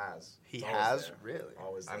 one. Has. He It's always has? there. Really?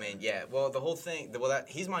 Always I there. mean, yeah. Well, the whole thing.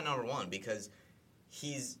 He's my number one because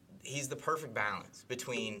he's the perfect balance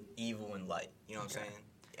between evil and light. You know what I'm saying?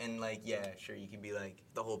 And like, yeah, sure, you could be like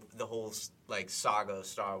the whole like saga of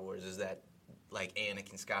Star Wars is that like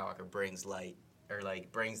Anakin Skywalker brings light or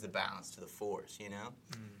like brings the balance to the Force. You know?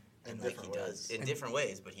 In And like he different does ways. in different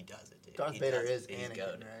ways, but he does it. Dude. Darth He Vader does is it. He's Anakin,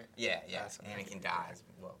 goated. right? Yeah, yeah. That's amazing. Anakin dies.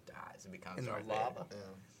 Well, dies and becomes In the Darth Vader. lava?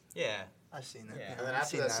 Yeah. Yeah. I've seen that. Yeah. And then I've after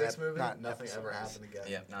seen that sixth ep- movie, not nothing ever episodes. happened again.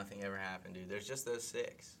 Yeah, nothing ever happened, dude. There's just those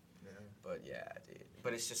 6. Yeah. But yeah, dude.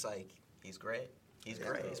 But it's just like he's great. He's Yeah,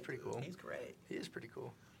 great. he's pretty cool. He's great. He is pretty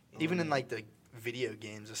cool. Even in like the video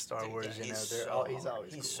games of Star Dude, Wars, yeah, you know, he's they're so all, he's hard.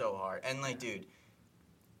 always He's cool. so hard. And like, dude,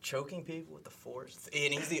 choking people with the Force,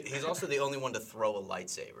 and he's also the only one to throw a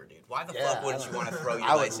lightsaber, dude. Why the Yeah, fuck wouldn't I you know. want to throw your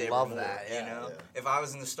I would lightsaber love more, that, you yeah. know? Yeah. If I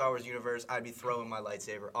was in the Star Wars universe, I'd be throwing my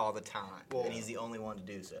lightsaber all the time, Well- and he's the only one to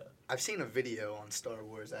do so. I've seen a video on Star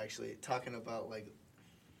Wars actually talking about like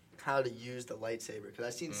how to use the lightsaber because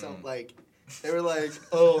I've seen some like they were like,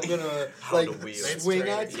 oh, I'm gonna How like to wield. swing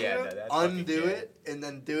at you, Yeah, no, that's fucking undo gay. it, and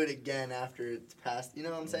then do it again after it's passed. You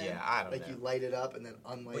know what I'm saying? Yeah, I don't like know. you light it up and then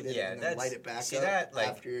unlight But it yeah, and then that's light it back see up that like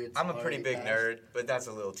after it's I'm a pretty already big passed. nerd, but that's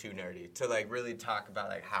a little too nerdy to like really talk about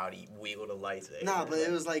like how to wield a lightsaber. No, but Like,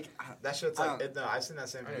 it was like That shit's I like, don't- no, I've seen that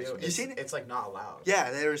same I know video. what you seen it? It's like not allowed.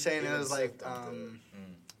 yeah, they were saying it Even was like Sith don't do it.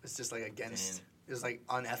 it's just like against. Damn. It was like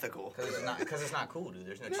unethical. Because it's not cool, dude.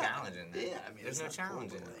 There's no Yeah. challenge in that. Yeah, I mean, there's it's no not cool,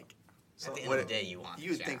 challenge in but, that. like, At the end what of the it- day, you want. you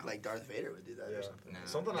would the think challenge. like Darth Vader would do that Yeah. or something. No.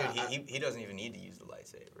 Something Dude, he doesn't even need to use the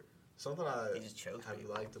lightsaber. Something I He just chokes have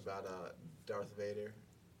people. liked about Darth Vader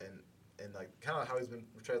and like kind of how he's been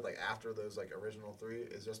portrayed like after those like original 3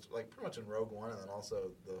 is just like pretty much in Rogue One and then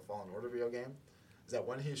also the Fallen Order video game is that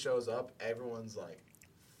when he shows up, everyone's like,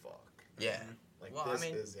 "Fuck." Yeah. Like Well, I this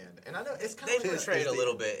mean, is the end. And I know it's kind They of portrayed a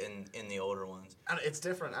little bit in the older ones. It's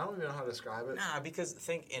different. I don't even know how to describe it. Nah, because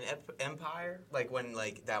think in Empire, like when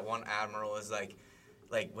like that one admiral is like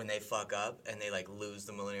when they fuck up and they like lose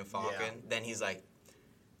the Millennium Falcon, Yeah. then he's like,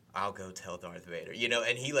 I'll go tell Darth Vader, you know,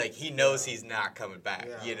 and he knows he's not coming back,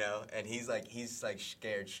 Yeah. you know, and he's like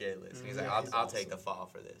scared shitless. And he's like, Yeah, I'll he's I'll awesome. take the fall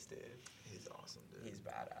for this, dude. He's awesome, dude. He's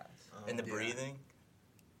badass. And the Yeah. breathing,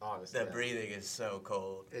 Obviously. the yeah. breathing is so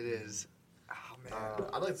cold. It is. Oh man.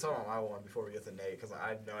 I'd like to talk about my one before we get to Nate because I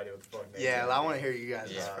have no idea what the fuck Nate. yeah, I want to hear you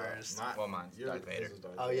guys Yeah. first. Well, mine's Darth Vader.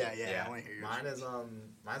 Oh yeah, yeah, Yeah. I want to hear yours. Mine is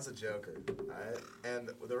mine's the Joker, alright? And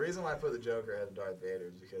the reason why I put the Joker ahead of Darth Vader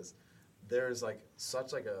is because there's like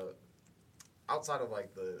such like a outside of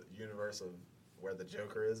like the universe of where the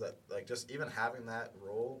Joker is that like just even having that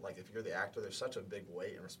role, like if you're the actor, there's such a big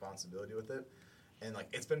weight and responsibility with it, and like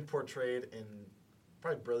it's been portrayed in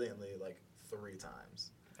probably brilliantly like 3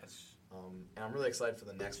 times. That's And I'm really excited for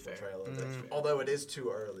the next fair. portrayal of Mm. it, although it is too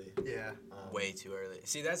early. Yeah. way too early.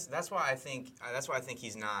 See, that's why I think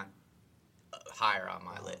he's not higher on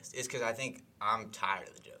my list. It's because I think I'm tired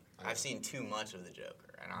of the Joker. I've seen too much of the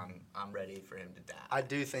Joker, and I'm ready for him to die. I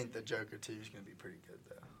do think the Joker 2 is going to be pretty good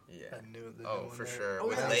though. Yeah. That new, the Oh, new one for there. sure. Oh,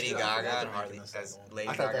 With yeah, Lady dude, I Gaga forgot and they're Harley making a second as one. Lady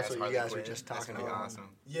I thought Gaga that's as what you Harley guys were Quinn. just That's talking gonna be about. awesome.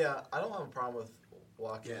 Yeah, I don't have a problem with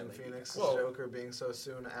Joaquin Yeah, Lady Phoenix's Gaga. Well- Joker being so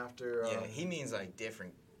soon after. Yeah, he means like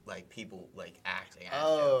different like people like acting. as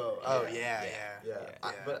Oh, Joker. oh Yeah. yeah, Yeah. yeah.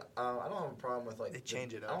 Yeah, Yeah. but I don't have a problem with like They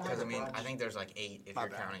change it I up. don't have Because I a mean, problem- I think there's like 8 if My you're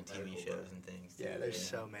bad. counting TV shows and things. Yeah, too,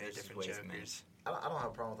 there's you know? so many There's just different way too many. Jokers. I don't have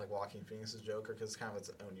a problem with like Joaquin Phoenix's Joker because it's kind of its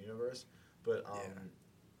own universe. But Yeah.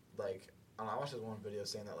 like, I don't know, I watched this one video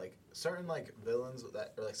saying that, like, certain, like, villains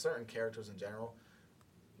that, or, like, certain characters in general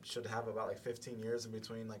should have about, like, 15 years in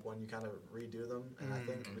between, like, when you kind of redo them. And I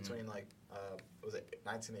think between, like, was it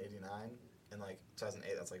 1989 and, like,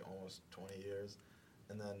 2008, that's, like, almost 20 years.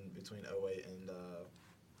 And then between 08 and,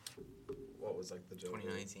 what was, like, the Joker?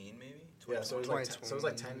 2019, maybe? Yeah, so it was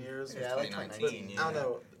like 10 years. Yeah, like 2019, I don't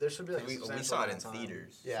know. There should be, like, we substantial saw it in amount of time.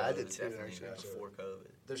 theaters. Yeah, so I did it was too, definitely actually. before COVID.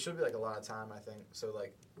 There should be, like, a lot of time, I think. So,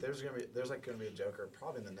 like, there's gonna be a Joker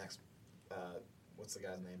probably in the next, what's the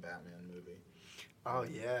guy's name, Batman movie. Oh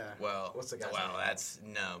yeah. Well, What's the guy's name? that's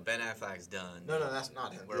Ben Affleck's done. No, that's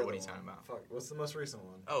not him. What are you talking about? Fuck, what's the most recent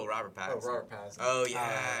one? Oh, Robert Pattinson. Oh, Robert Pattinson. Oh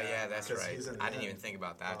yeah, that's 'Cause right. he's in I the- didn't even think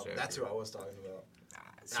about that. Joker. That's who I was talking about.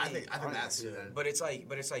 See, I think that's see who. that. But it's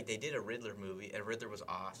like they did a Riddler movie, and Riddler was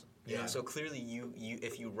awesome. You know, Yeah. so clearly you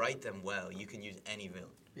if you write them well, you can use any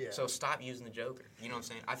villain. Yeah. So stop using the Joker. You know what I'm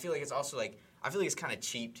saying? I feel like it's also like it's kind of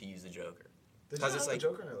cheap to use the Joker. Did you 'Cause have it's the like-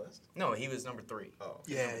 Joker on your list? No, he was number 3. Oh.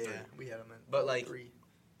 Yeah, number three. yeah. We had him at But like 3.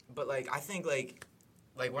 But like I think like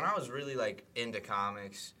when I was really like into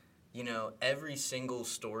comics, you know, every single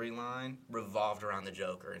storyline revolved around the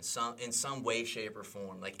Joker in some way, shape, or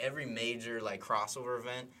form. Like every major like crossover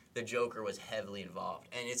event, the Joker was heavily involved.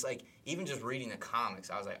 And it's like even just reading the comics,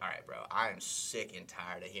 I was like, all right, bro, I am sick and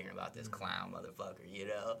tired of hearing about this clown motherfucker. You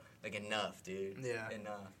know, like enough, dude. Yeah.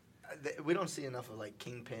 Enough. We don't see enough of like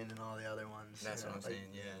Kingpin and all the other ones. That's you know, what I'm like,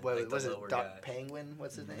 saying. Yeah. What like was the it? lower Doc guy. Penguin?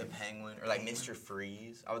 What's his The name? Penguin or like Mr.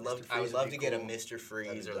 Freeze. I would love Freeze would to be get a cool. Mr. Freeze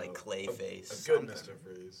That'd or be like dope. Clayface. A good Something. Mr.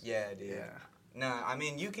 Freeze. Yeah, dude. Yeah. No, I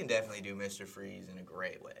mean you can definitely do Mr. Freeze in a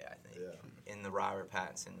great way. I think Yeah. in the Robert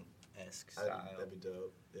Pattinson-esque style. That'd be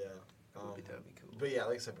dope. Yeah. That'd be cool. But yeah,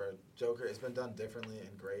 like I said, bro, Joker, it's been done differently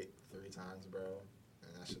and great 3 times, bro.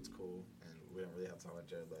 And that shit's cool. And we don't really have to talk about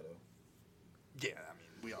Jared Leto. Yeah, I mean,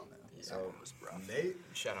 we all know. Yeah. That one was rough. Nate?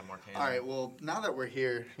 Shout out Mark Hamill. All right, well, now that we're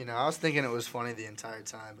here, you know, I was thinking it was funny the entire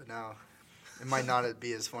time, but now it might not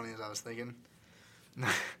be as funny as I was thinking.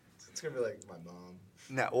 It's going to be like my mom.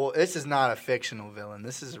 No, well, this is not a fictional villain.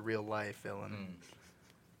 This is a real life villain. Mm.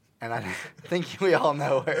 And I think we all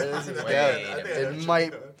know where this is Wait going. a minute. It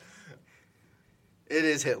might. It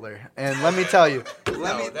is Hitler. And let me tell you.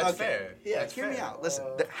 That's fair. Yeah, That's hear me fair. out. Listen,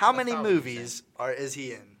 how many 1,000%. movies is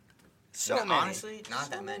he in? So No, many. honestly, not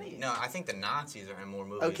that many. No, I think the Nazis are in more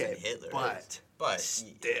movies Okay, than Hitler but is. But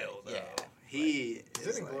still, though, yeah, he He's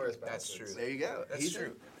is in like, Glorious that's Bastards. true. there you go. That's He's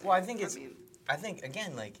true. Well, I think I it's. mean, I think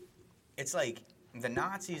again, like, it's like the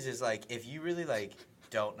Nazis is like if you really like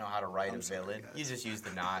don't know how to write I'm a sorry, villain, guys. you just use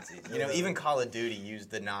the Nazis. You know, even Call of Duty used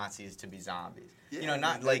the Nazis to be zombies. you know, yeah,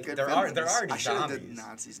 not they're like good they're villains. already I should've zombies. did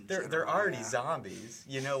Nazis in They're general, already yeah. zombies.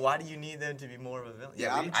 You know, why do you need them to be more of a villain?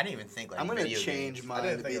 Yeah, I didn't even think like I'm gonna video change games. mine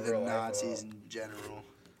didn't to think be of the real life at Nazis all. in general.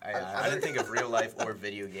 I didn't think of real life or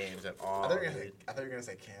video games at all. I thought you were dude. going to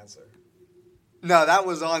say cancer. No, that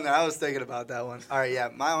was on there. I was thinking about that one. All right, yeah,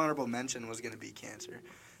 my honorable mention was gonna be Cancer,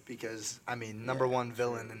 because I mean, number one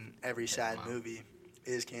villain in every sad wow. movie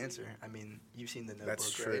is Cancer. I mean, you've seen the Notebook,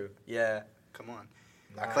 That's right? true. Yeah. Come on,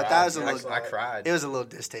 Nah, But that was a I little- saw I it. cried. it was a little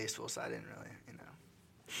distasteful, so I didn't really, you know.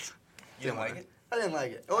 You didn't like it? I didn't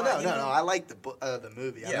like it. Oh Oh, no, you no, didn't? no! I liked the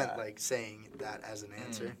movie. I Yeah. meant like saying that as an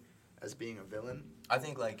answer, as being a villain. I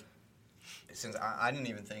think like since I didn't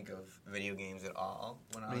even think of video games at all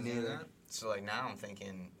when I Me was doing neither. that. So like now I'm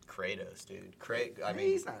thinking Kratos, dude. I Hey,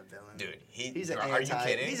 mean, he's not a villain. dude, He's an are you anti-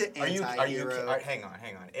 kidding? he's an are you anti-hero. all right, hang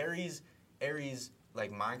on. Ares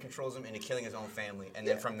like mind controls him into killing his own family, and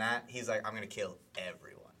then Yeah. from that he's like, I'm gonna kill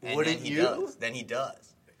everyone. And Wouldn't then he you? does. Then he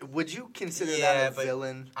does. Would you consider Yeah, that a but-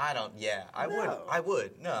 villain? I don't. Yeah, I would. No. I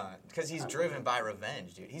would. No, because he's I driven by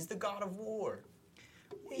revenge, dude. He's the god of war.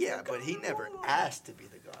 Yeah, but he never asked to be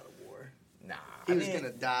the god of war. Nah, He I was mean,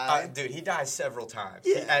 gonna die. dude, he dies several times.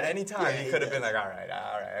 Yeah. At any time, Yeah, he he could have been does. like, all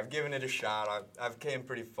right, I've given it a shot. I've came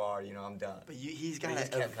pretty far. You know, I'm done. But he's But got he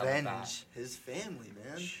just to kept coming back. avenge his family,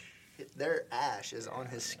 man. Their ash is on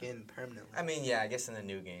his skin permanently. I mean, yeah, I guess in the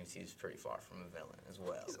new games he's pretty far from a villain as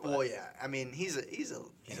well. but- Well, yeah. I mean, he's an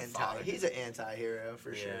father. anti-hero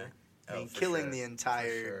for Yeah. sure. I Oh, mean, for killing sure. the entire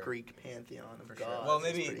For sure. Greek pantheon of For sure. gods. Well, is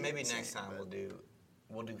maybe pretty next insane, time but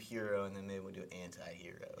we'll do hero, and then maybe we'll do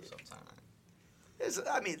anti-hero sometime.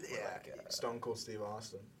 I mean, yeah. Like, Stone Cold Steve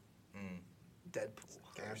Austin. Deadpool.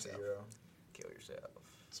 Kill yourself. Anti-hero. Kill yourself.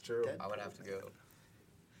 It's true. Dead- I would have to go.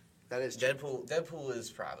 That is true. Deadpool is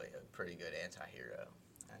probably a pretty good anti-hero.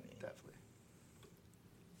 I mean, Definitely.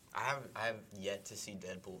 I have yet to see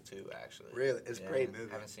Deadpool 2, actually. Really? It's a great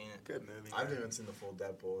movie. Haven't seen it. Good movie. I haven't even seen the full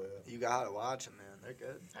Deadpool yet. You gotta watch them, man. They're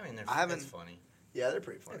good. I mean, I haven't- it's funny. Yeah, they're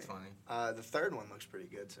pretty funny. It's funny. The third one looks pretty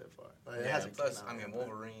good so far. It Yeah, hasn't plus, come out I mean, yet,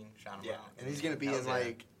 Wolverine, shout him Yeah, out. and he's gonna be Hells in yeah.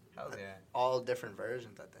 like Hell yeah. All different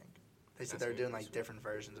versions, I think. They said That's they were gonna doing be like sweet. different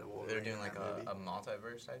versions of Wolverine. They're doing in like that movie. a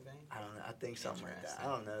multiverse type thing. I don't know. I think something like that. I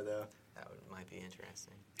Interesting. don't know though. Might be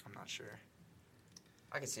interesting. I'm not sure.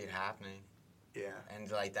 I could see it happening. Yeah. And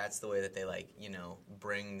like that's the way that they like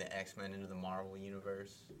bring the X-Men into the Marvel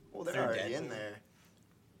universe. Well, they're Through already in Deadpool. there.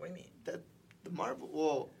 What do you mean? The Marvel.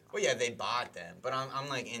 Well, Well, yeah, they bought them, but I'm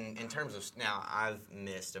like in terms of now, I've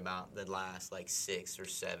missed about the last like 6 or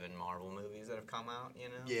 7 Marvel movies that have come out.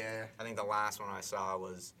 yeah. I think the last one I saw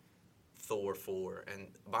was Thor 4, and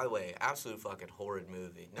by the way, absolute fucking horrid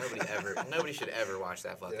movie. Nobody should ever watch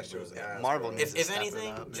that fucking She was movie. ass, Marvel bro. needs to If step it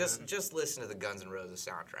anything, up, just man. listen to the Guns N' Roses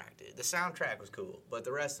soundtrack, dude. The soundtrack was cool, but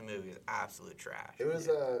the rest of the movie is absolute trash. It was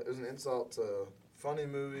an insult to funny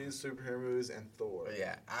movies, superhero movies, and Thor. But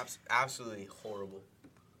yeah, absolutely horrible.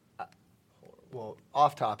 Horrible. Well,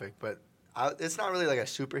 off topic, but it's not really like a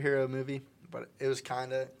superhero movie, but it was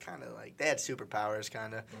kind of like they had superpowers,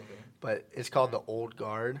 kind of. Okay. But it's called The Old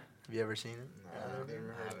Guard. Have you ever seen it? No, I've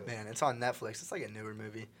never heard of it. Man, it's on Netflix. It's like a newer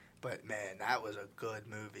movie, but man, that was a good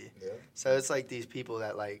movie. Yeah. So it's like these people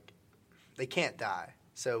that like they can't die.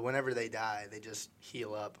 So whenever they die, they just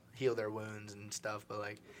heal their wounds and stuff. But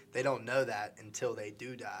like they don't know that until they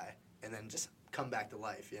do die, and then just come back to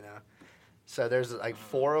life. So there's like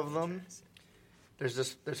 4 of them.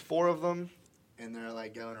 Interesting. There's 4 of them, and they're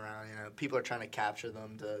like going around. People are trying to capture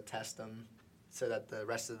them to test them, so that the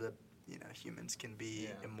rest of the humans can be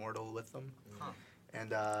immortal with them. Huh.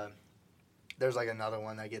 And there's like another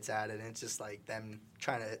one that gets added, and it's just like them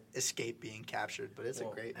trying to escape being captured. But it's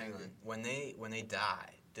Well, a great hang movie. on. When they die,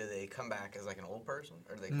 do they come back as like an old person,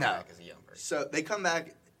 or do they come No. back as a young person? So they come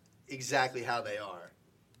back exactly how they are.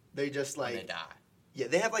 They just When like they die. yeah,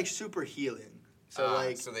 they have like super healing.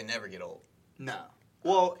 So So they never get old. no.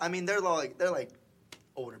 Well, I mean they're like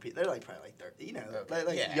older people. They're like probably like 30, Okay.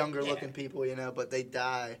 like Yeah, younger yeah. looking people, but they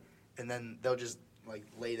die and then they'll just like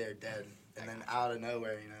lay there dead, and then out of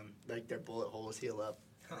nowhere, like their bullet holes heal up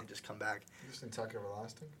and they just come back. You seen Tuck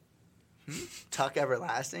Everlasting? Tuck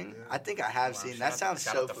Everlasting? Yeah. I think I have Wow, seen. shout That out- sounds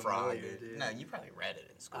shout so out the frog, familiar, dude. No, you probably read it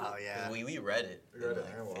in school. Oh, yeah. 'Cause we read it We read in it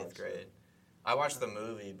and like, 5th watched grade. it. I watched the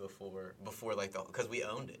movie before like because we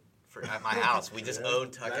owned it at my house. We just Yeah.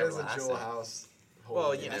 owned Tuck That is a Everlasting. Jewel House.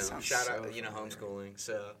 Well, That sounds shout so out, familiar. homeschooling.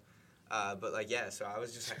 So, but like, yeah. So I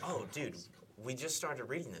was just like, oh, dude, we just started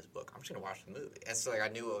reading this book. I'm just gonna watch the movie. And so like I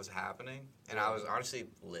knew what was happening, and I was honestly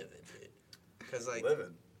livid, dude. Cause like,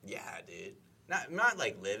 Living. yeah, dude. Not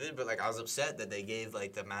like livid, but like I was upset that they gave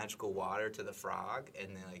like the magical water to the frog,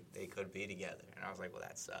 and then like they could be together, and I was like, well,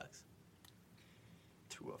 that sucks.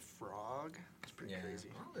 To a frog? That's pretty Yeah. crazy.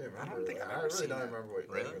 I don't really remember. I don't think that. I've I ever really seen don't that. remember what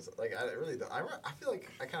Really? it was. Like I really don't. I feel like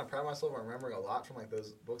I kind of pride myself on remembering a lot from like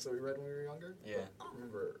those books that we read when we were younger. Yeah. But I don't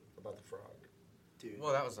remember about the frog. Dude.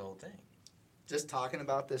 Well, that was the whole thing. Just talking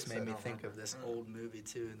about this Yes, made I me know. think of this old movie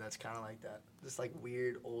too. That's kind of like that. Just like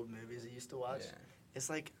weird old movies I used to watch. Yeah. It's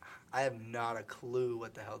like I have not a clue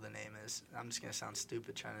what the hell the name is. I'm just gonna sound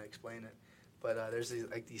stupid trying to explain it. But there's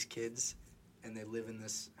these kids, and they live in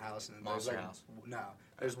this house. And Monster there's like, House. No,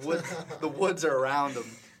 there's woods. The woods are around them,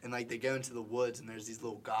 and like they go into the woods, and there's these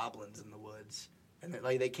little goblins in the woods, and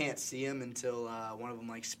like they can't see them until one of them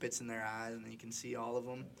like spits in their eyes, and then you can see all of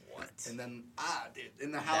them. What? And then dude,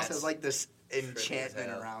 and the house That's has like this trippy as enchantment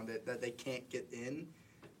hell. around it that they can't get in.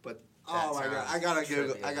 But That oh my god, sounds I gotta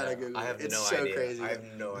Google. trippy I as gotta hell. Google. I have It's no so idea. crazy. I have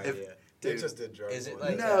no If- idea. They Dude, just did drugs. Is it one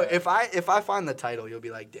like- day. no, if I find the title, you'll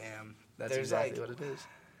be like, damn, that's There's, exactly like- what it is.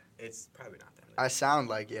 It's probably not that. I sound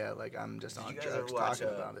like like I'm just Did on you guys ever drugs watch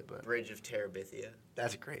talking about it, but Bridge of Terabithia?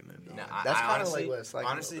 that's a great movie. No, That's I kind of honestly, like what it's like. a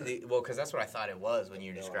honestly, little bit. because that's what I thought it was when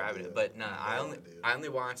you No described idea. it. But no, No I idea. only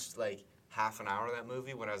watched like half an hour of that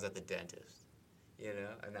movie when I was at the dentist,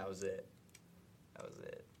 and that was it. That was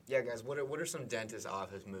it. Yeah, guys, what are some dentist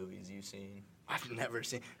office movies you've seen? I've never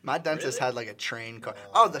seen. My dentist Really? had like a train car.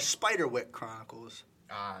 Oh, the Spiderwick Chronicles.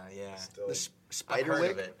 Yeah. Still, The I've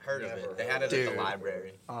heard of Spiderwick. it. Heard of Never it. They heard had it of at it. the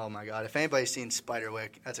library. Oh my god! If anybody's seen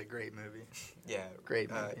Spiderwick, that's a great movie. Yeah. Great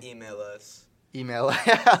movie. Email us. Email.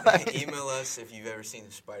 Email us if you've ever seen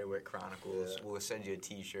the Spiderwick Chronicles. Yeah. We'll send you a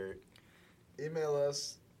T-shirt. email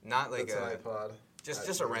us. Not like That's an a iPod.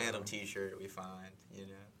 just a random T-shirt we find.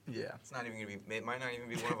 Yeah. It's not even gonna be. It might not even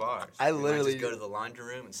be one of ours. I We might literally- just go to the laundry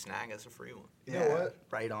room and snag us a free one. You know what?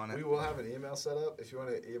 Right on it. We will have an email set up if you want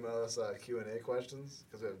to email us Q&A questions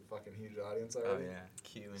because we have a fucking huge audience Oh already. yeah,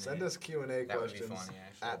 Q&A. Send us Q&A That would be questions funny,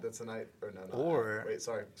 actually. at the tonight or no, Or- wait,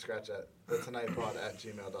 sorry, scratch that. The tonightpod at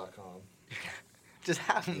gmail.com. Just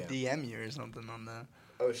have them Yeah. DM you or something on the.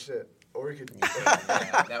 Oh shit! Or you could Yeah,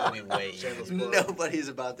 that would be way Shameless easier. plug. Nobody's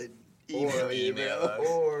about to email Or you, email bro. us.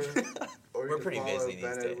 or We're you could pretty follow busy these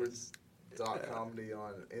Ben days. Edwards Comedy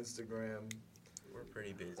on Instagram. We're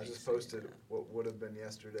pretty busy. I just posted what would have been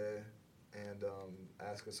yesterday, and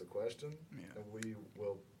ask us a question, and we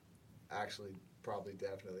will actually probably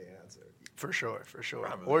definitely answer. For sure.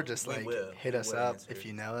 Probably. Or just We like will. hit We us will up answer. if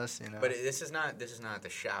you know us. But this is not the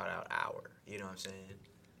shout out hour. You know what I'm saying?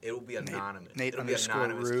 It will be anonymous. Nate It'll be underscore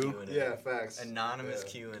anonymous Rue. Q&A. Yeah, facts. Anonymous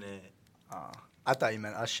Yeah. Q&A. I thought you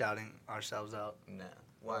meant us shouting ourselves out. No.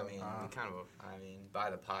 Well, I mean, by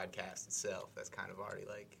the podcast itself, that's kind of already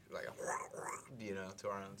like to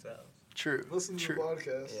our own selves. True. Listen to True. the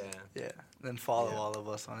podcast. Yeah. Yeah. Then follow Yeah. all of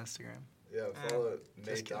us on Instagram. Yeah, follow it.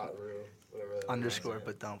 Just kidding. Nate.Rue, whatever. that Underscore, is.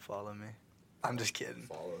 but don't follow me. I'm just kidding.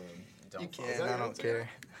 Follow him. Don't You follow. Is can. that I your don't Instagram? care.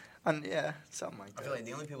 Yeah, something like I that. feel like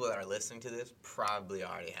the only people that are listening to this probably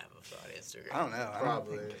already have us on Instagram. I don't know. I don't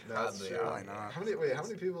Probably. think- No, that's Probably true. Probably not. How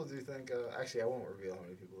many people do you think? Actually, I won't reveal how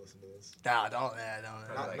many people listen to this. Nah, don't.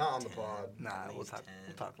 Probably Not- like not on the 10, pod. Nah, at we'll least talk. 10.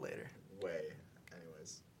 We'll talk later. Way.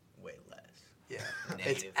 Anyways. Way less. Yeah, it's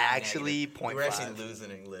Negative, actually negative. 0.5. We're actually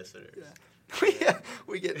losing listeners. Yeah.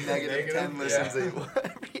 we get negative 10 Negative? listens Yeah.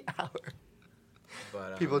 every hour.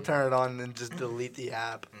 But People turn it on and just delete the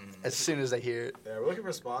app as soon as they hear it. Yeah, we're looking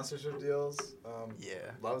for sponsorship deals. Yeah.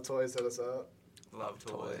 Love Toys hit us up. Love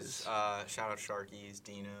Toys. Toys. Shout out Sharky's,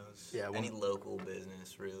 Dino's. Yeah, Any local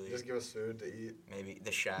business, really. Just give us food to eat. Maybe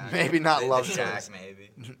the Shack. Maybe not the Love Shack, Toys. maybe.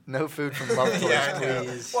 No food from Love Toys, Yeah, I know.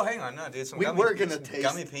 please. Well, hang on, no, dude. Some We gummy, were gonna some taste-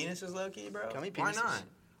 gummy penises, low key, bro. Gummy Why penises? not?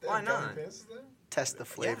 They Why have gummy not? penises there? Test the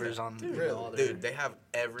flavors on Really? all their- Dude, they have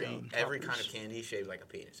every Gum kind toppers. of candy shaped like a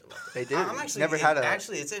penis. I love it. They do. I'm actually Never had a-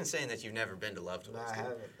 Actually, it's insane that you've never been to Love Toys. Nah, I dude.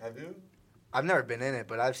 haven't. Have you? I've never been in it,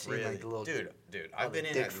 but I've seen Really? like the little dude, all I've the been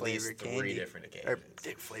in dick at least flavored 3 candy. different Or occasions.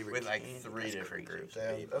 dick flavored With like candy. 3 That's different crazy. groups of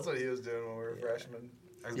Damn, people. that's what he was doing when we were freshmen.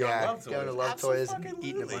 Yeah, Love going to Toys. Love Toys and eating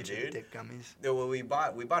a Absolutely, bunch dude. of dick gummies. Yeah, well, we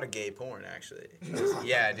bought a gay porn actually.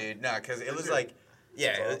 Yeah, dude. No, because it was like,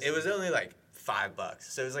 yeah, That's it was only like $5,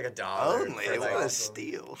 so it was like $1. Only? for, like- What a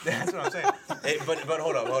steal. That's what I'm saying. But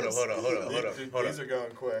hold on. These are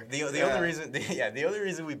going quick. The only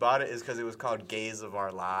reason we bought it is because it was called Gays of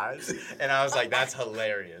Our Lives, and I was like, that's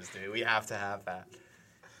hilarious, dude. We have to have that.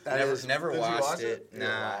 Never Did you watched watch it. it? You're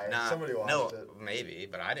lying. Nah. Somebody watched no, it. maybe,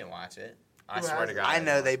 but I didn't watch it. I Who swear has to it? God. I didn't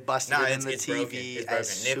know watch they it. busted No, it in the it's broken. TV It's as broken.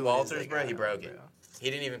 soon Nick as Walters, they bro, got he it, broke it. bro. He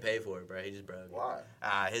didn't even pay for it, bro. He just broke it.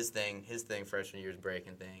 Why? His thing freshman year is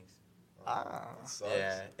breaking things. Ah. That sucks.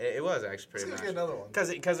 Yeah, it was actually Let's pretty go much. get another one.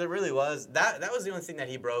 Because it really was. That was the only thing that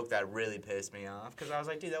he broke that really pissed me off. Because I was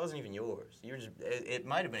like, dude, that wasn't even yours. You were just. It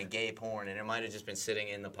might have been a gay porn, and it might have just been sitting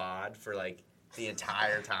in the pod for like the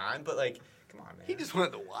entire time. But like, come on, man. He just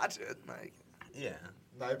wanted to watch it. Like, Yeah.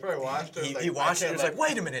 No, he probably watched it. He watched it and was like,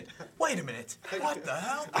 wait a minute. What the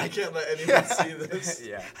hell? I can't let anyone see this.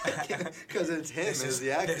 Yeah. because it's him as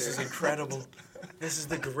the actor. This is incredible. This is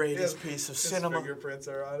the greatest piece of His cinema. fingerprints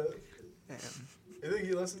are on it. Man. You think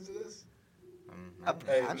he listens to this? Mm-hmm.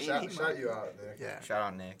 Hey, I mean, shout he shout might. you out, Nick. Yeah. Shout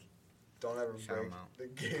out Nick. Don't ever Shout break him out. the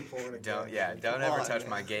gay porn again. Don't ever on, touch man.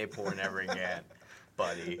 my gay porn ever again,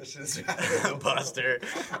 buddy. That's just Buster.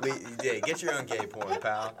 Yeah, get your own gay porn,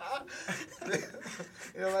 pal.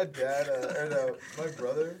 You know, my dad, my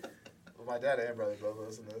brother, well, my dad and brother both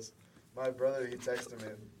listen to this. My brother, he texted me.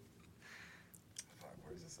 Fuck,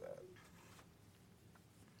 where's this at?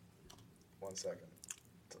 1 second.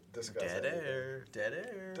 Discuss Dead everything. air. Dead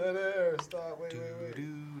air. Dead air. Stop. Wait.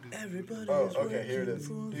 Everybody. Oh, okay, here it is.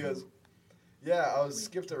 He goes, yeah, I was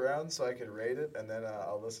skipped around so I could rate it, and then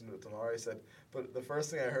I'll listen to it tomorrow. He said, but the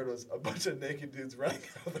first thing I heard was a bunch of naked dudes running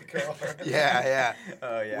out of the car. Yeah.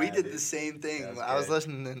 Oh yeah. We did dude. the same thing. That's I was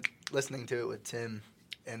good. listening to it with Tim,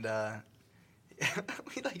 and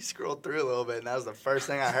we like scrolled through a little bit, and that was the first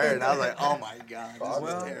thing I heard, and I was like, "Oh my god, this Well,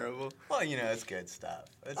 is terrible." Well, you know, it's good stuff.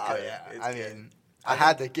 It's Oh good. yeah, It's I good. mean, I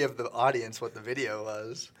had to give the audience what the video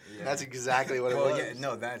was. Yeah. That's exactly what well, it was. yeah,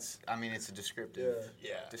 no, that's. I mean, it's a descriptive.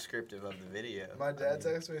 Yeah. Descriptive of the video. My dad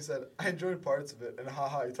texted me and said, I enjoyed parts of it, and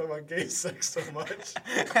haha, you're talking about gay sex so much.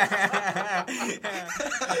 Yeah.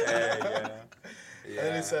 And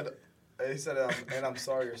then he said, and I'm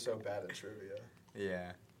sorry you're so bad at trivia,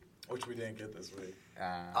 Yeah. which we didn't get this week.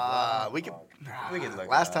 We could. We could look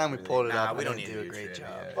Last it time up, we really. pulled it Nah, up, we I don't didn't need do to a do great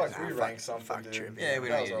trivia. job. Fuck, Nah, we rank something, fuck dude. trivia. Yeah, we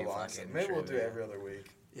That don't was need our to do long fucking set. Maybe we'll do trivia. every other week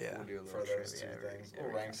Yeah. We'll do a for little those two trivia every things. We'll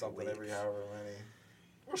rank couple something weeks. every however many.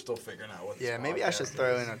 We're still figuring out what this Yeah, maybe I should podcast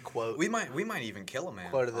throw is. in a quote. We might even kill a man.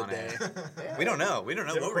 Quote of the on day. air. Yeah. We don't know. We don't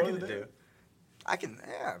know Do you what have a we're quote gonna of the do. I can.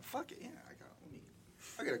 Yeah, fuck it. Yeah,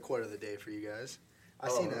 I got a quote of the day for you guys. I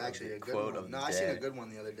Oh, seen actually a good quote one. of No, the I seen a day. good one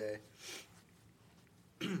the other day.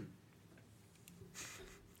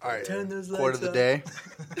 All right, Turn those quote lights of the up. day.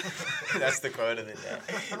 That's the quote of the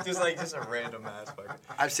day. Just a random ass fucking.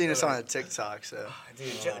 I've seen this on a TikTok, so.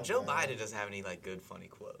 Dude, Joe Biden doesn't have any like good funny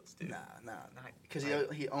quotes, dude. Nah. Because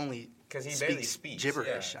he only barely speaks.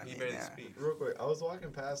 Gibberish. Yeah, I mean, he barely speaks. Real quick, I was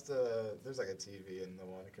walking past there's like a TV in the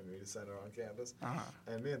one community center on campus,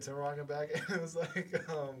 and me and Tim were walking back, and it was like,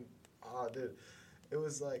 dude, it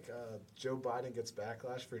was like Joe Biden gets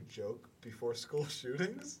backlash for joke before school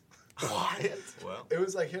shootings. What? Well, It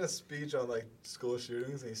was like he had a speech on like school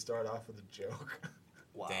shootings, and he started off with a joke.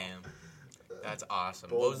 Wow. damn, that's awesome.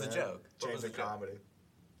 Bold What was the man, joke? What Change was the the joke? comedy.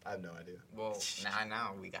 I have no idea. Well,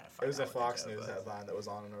 now we gotta find. It was a out what the Fox joke News was. headline that was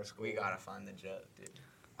on in our school. We gotta find the joke, dude.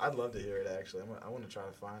 I'd love to hear it actually. I want to try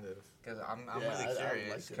to find it. Because I'm Yeah, really I'd curious.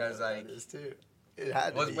 like to know Because what like, that is, too. It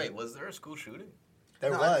had to be. wait, was there a school shooting? There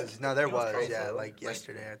No, was. No, there You know what's was. crazy, Yeah, though? like Like,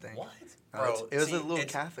 yesterday, I think. What? No, Bro, it was see, a little it's-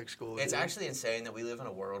 Catholic school. It's dude. actually insane that we live in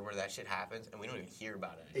a world where that shit happens and we don't even hear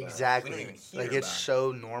about it anymore. Exactly. We don't even hear Like about it's it.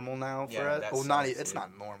 so normal now for Yeah, us. that Well, not. sucks, It's dude.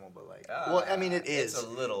 not normal, but like. well, I mean, it is. It's a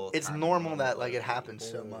little. It's tiny normal that but like it happens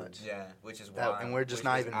so much. Yeah, which is That- why. and we're just which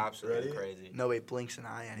not is even- absolutely Ready? crazy. Nobody blinks an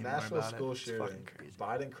eye anymore Nashville about school it. It's shooting. fucking crazy.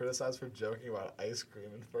 Biden criticized for joking about ice cream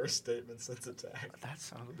in first statement since attack. That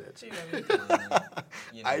son of a bitch. Dude, I mean, come on,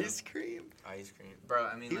 you know. Ice cream. Ice cream, bro.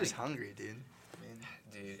 I mean, He like, was hungry, dude. I mean,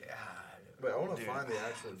 dude. But I want to dude, find the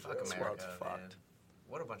actual fuck joke. This America, world's man. fucked.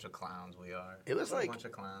 What a bunch of clowns we are. It was What like- a bunch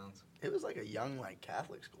of clowns. it was like a young like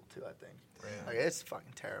Catholic school too. I think. Yeah. Like it's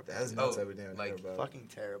fucking terrible. That's dude. nuts Oh, every day. like, About. Fucking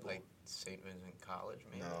terrible. Like St. Vincent College,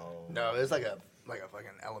 maybe. No. No, it was like a fucking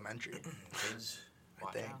elementary. Kids, I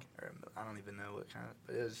watch think, out. or I don't even know what kind of,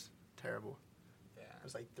 but it was terrible. Yeah. It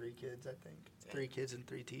was like 3 kids, I think, Dang. 3 kids and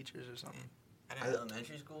 3 teachers or something. At an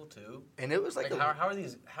elementary school too. And it was like, Like, how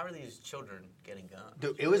are these children getting guns?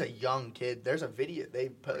 dude, it was a young kid. There's a video. They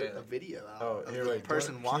put Really? a video out Oh, of here, the wait.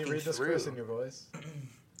 person Can walking you read this, through. Chris, in your voice?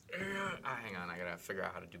 Hang on, I gotta figure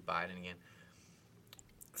out how to do Biden again.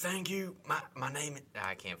 Thank you. My name.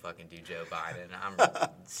 I can't fucking do Joe Biden. I'm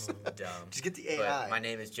dumb. Just get the But AI. my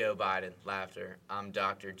name is Joe Biden. Laughter. I'm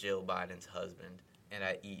Dr. Jill Biden's husband, and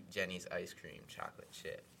I eat Jenny's ice cream chocolate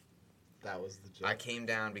chip. That was the joke. I came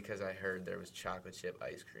down because I heard there was chocolate chip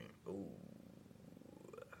ice cream. Ooh.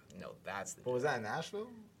 No, that's the. What was that in Nashville?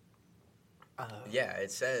 Yeah,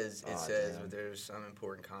 it says Aw, but damn. there's some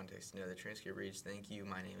important context. The transcript reads, "Thank you.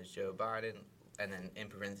 My name is Joe Biden," and then in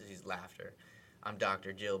parentheses, laughter. I'm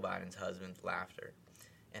Dr. Jill Biden's husband, laughter,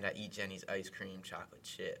 and I eat Jenny's ice cream chocolate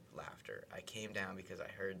chip, laughter. I came down because I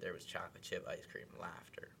heard there was chocolate chip ice cream,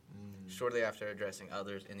 laughter. Shortly after addressing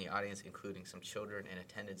others in the audience, including some children in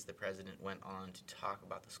attendance, the president went on to talk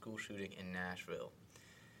about the school shooting in Nashville.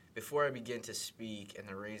 Before I begin to speak, and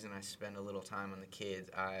the reason I spend a little time on the kids,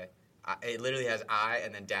 it literally has I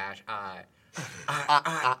and then dash I.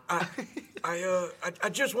 I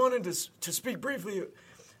just wanted to speak briefly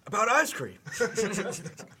about ice cream. That's not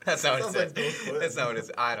what it Sounds says. like Bill Clinton. That's not what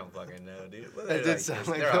it's. I don't fucking know, dude. Well, That they're did sound just-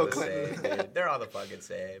 like they're Bill all the Clinton. same, dude. They're all the fucking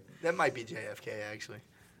same. That might be JFK, actually.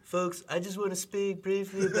 Folks, I just want to speak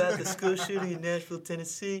briefly about the school shooting in Nashville,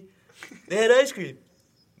 Tennessee. They had ice cream.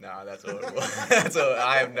 No, that's what it was. That's what,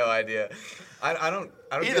 I have no idea. I don't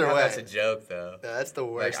Either get how way. that's a joke though. That's the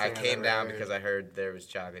Like worst I thing I've came ever down heard. because I heard there was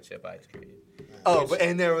chocolate chip ice cream. Oh, but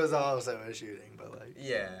and there was also a shooting, but like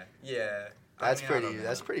Yeah. that's I pretty. don't know.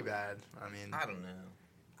 That's pretty bad. I mean, I don't know.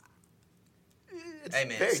 it's Hey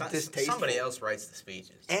man, very distasteful. somebody else writes the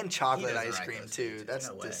speeches. And chocolate doesn't ice write cream those too. speeches. That's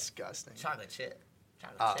No way. disgusting. Chocolate chip.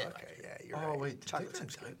 Chocolate Oh, chip. okay, ice cream. yeah, you're Oh right. wait, did chocolate Dick Van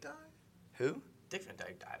chip's good. Dyke die? Who? Dick Van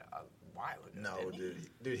Dyke died why would No, didn't he?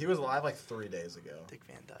 dude, he was alive like 3 days ago. Dick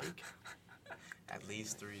Van Dyke. At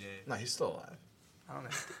least 3 days. No, he's still alive. I don't know.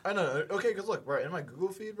 I know. Okay, because look, right in my Google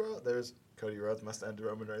feed, bro, there's Cody Rhodes must end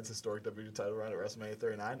Roman Reigns' historic WWE title run at WrestleMania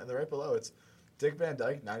 39, and then right below it's Dick Van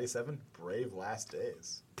Dyke, 97, Brave Last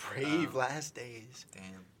Days. Brave Last Days.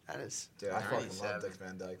 Damn. That is. Dude, I fucking 97. love Dick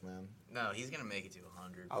Van Dyke, man. No, he's gonna make it to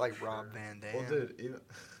 100. I like for Rob sure. Van Dam. Well, dude, even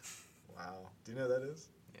wow. Do you know who that is?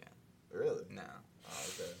 Yeah. Really? No. Oh,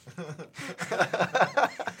 okay.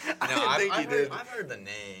 I No, didn't think I've you heard, did. I've heard the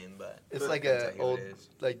name, but It's But- like Couldn't a tell you old what it is.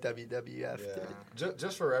 like WWF. Yeah. thing.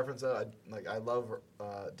 Just for reference, though, I love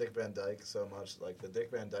Dick Van Dyke so much. Like the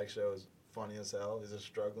Dick Van Dyke Show is funny as hell. He's a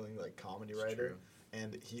struggling like comedy It's writer, true.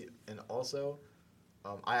 and also,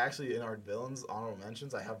 I actually in our villains honorable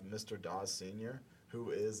mentions I have Mr. Dawes Sr.,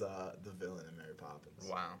 who is the villain in Mary Poppins.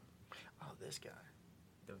 Wow. Oh, this guy.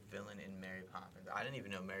 The villain in Mary Poppins. I didn't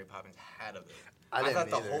even know Mary Poppins had a villain. I didn't thought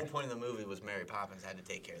the either. whole point of the movie was Mary Poppins had to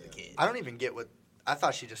take care of the kids. I don't even get what. I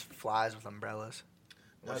thought she just flies with umbrellas.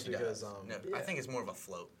 No, What she because does. No, yeah. I think it's more of a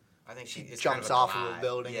float. I think it's jumps kind of off of a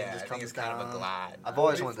building yeah, and just I think comes it's kind of a down. glide. I've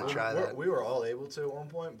always wanted to try that. We were all able to at one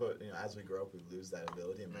point, but as we grow up, we lose that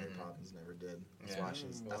ability, and Mary Poppins never did.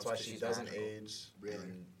 That's why she doesn't age, Really?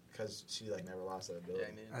 because she never lost that ability.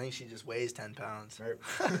 I think she just weighs 10 pounds. Mary-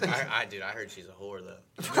 Dude, I heard she's a whore though.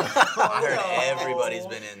 I heard everybody's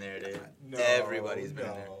been in there, dude. Everybody's been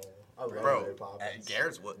in there. I love Bro, Mary Poppins.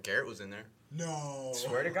 Garrett was in there. No.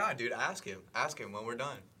 Swear to God, dude, ask him when we're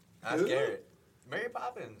done. Ask Who? Garrett. Mary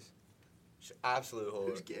Poppins. Absolute whore.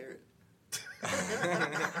 Who's Garrett?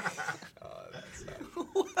 Oh, that's sad.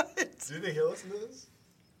 What? Do you think he'll listen to this?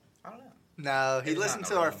 I don't know. No, he He's not listened in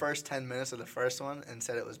to the our room. first 10 minutes of the first one and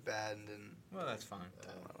said it was bad and didn't Well, that's fine.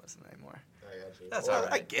 want to listen anymore. I got you. That's Well, all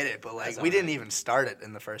right. I get it, but That's we all didn't right. even start it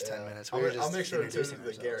in the first 10 Yeah. minutes. We were just I'll make sure to tune introducing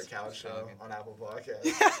into the ourselves. Garrett Couch Show Okay. on Apple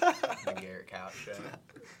Podcasts. The Garrett Couch Show.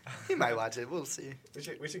 He might watch it. We'll see.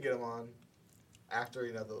 We should get him on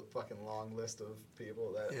after the fucking long list of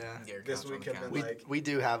people that Yeah. Garrett this Couch on week the have couch. been We, like, we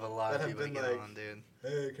do have a lot that of have people to been get like- on, dude.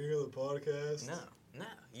 hey, can you hear the podcast? No.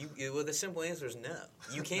 Well, the simple answer is no.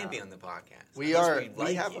 You can't be on the podcast. We Unless we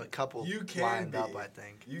like have you. a couple You can lined be. up, I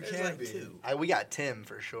think. You There's can like be. two. We got Tim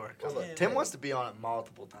for sure. Well, look, Tim wants to be on it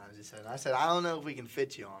multiple times, he said. And I said, I don't know if we can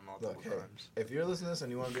fit you on multiple Look, hey, times. if you're listening to this and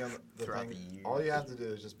you want to be on the Throughout thing, the years. all you have to do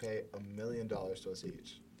is just pay $1 million to us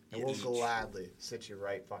each. And Yeah, we'll each. gladly sit you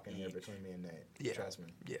right fucking here Each. between me and Nate. Yeah. Trust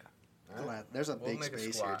me. Yeah. All right? There's a We'll big make a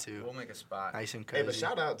space spot. here too. We'll make a spot. Nice and Hey, cozy. but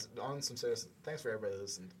shout out on some serious. Thanks for everybody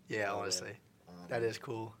listening. Yeah, honestly. That is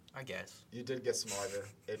cool. I guess. You did get smarter.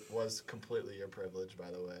 It was completely your privilege, by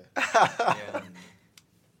the way. Yeah.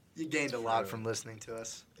 You gained a lot True. from listening to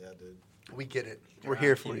us. Yeah, dude. We get it. Your We're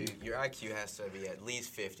here IQ for you. Your IQ has to be at least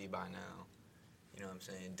 50 by now. You know what I'm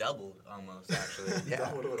saying? Doubled almost, actually. Yeah.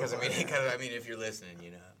 Doubled what it Because was. I mean, if you're listening,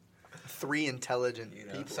 you know. 3 intelligent You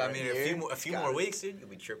know. people. So I right mean, here. a few Got more it. weeks, dude, you'll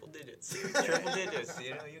be triple digits. Triple digits.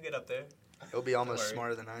 You know, you get up there. He'll be almost worry.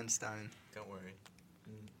 smarter than Einstein. Don't worry.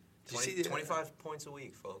 Did you see the- 25 points a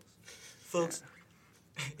week, folks. Folks,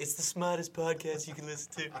 it's the smartest podcast you can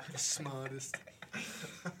listen to. Smartest.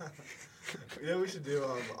 You know what we should do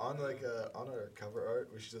on our cover art?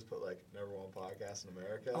 We should just put like #1 podcast in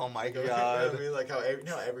America. Oh my Like, you know God. what I mean? Like how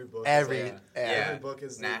every book. Every is like, yeah. every book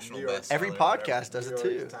is the National New York, bestseller. Every or podcast whatever. does New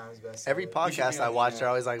it York too. Times bestseller. Every should podcast be I on, watch, they're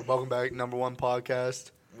always like, "Welcome back, #1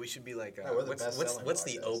 podcast." We should be like, Yeah, we're the what's best-selling the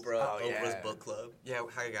podcast. Oprah Oh, Oprah's yeah. book club? Yeah,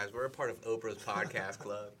 hi guys, we're a part of Oprah's podcast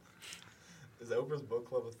club. Is Oprah's book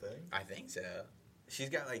club a thing? I think so. She's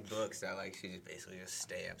got like books that like she just basically just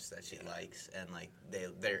stamps that she likes, and like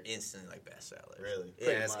they're instantly like bestsellers. Really? Yeah,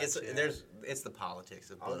 Pretty it's much, yeah. there's it's the politics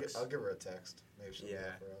of books. I'll give her a text. Maybe she'll do Yeah.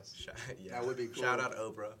 that for us. Yeah. That would be cool. Shout out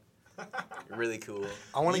Oprah. Really cool.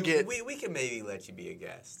 I wanna get- We can maybe let you be a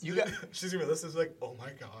guest. You got She's gonna listen. She's like, oh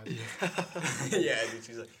my god. Yeah, dude.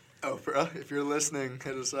 She's like, Oprah. If you're listening,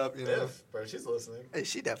 hit us up. You know. Bro, she's listening. Hey,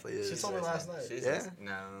 she definitely is. She told me last night. she's Yeah? just-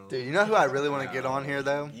 no. Dude, you know who I really want to get No. on here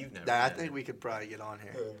though? You've never That I met think her. we could probably get on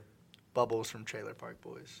here. Who? Bubbles from Trailer Park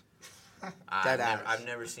Boys. I've Dead never, ass. I've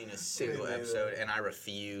never seen a single neither. episode, and I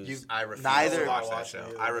refuse. You've- I refuse neither- to watch I that watched show. it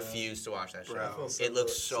either, I man. refuse to watch that show. Bro. I feel It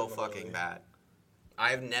looks so similarly. fucking bad.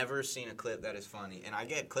 I've never seen a clip that is funny, and I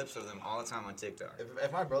get clips of them all the time on TikTok.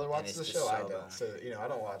 If my brother watches it's the just show, I so don't. bad. So I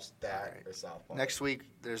don't watch that Alright. or South Park. Next week,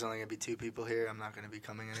 there's only gonna be 2 people here. I'm not gonna be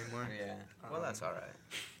coming anymore. Yeah, well, that's all right.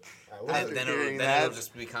 Alright, we'll After do- Then hearing it'll that-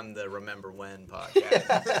 just become the Remember When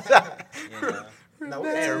podcast. You know? No,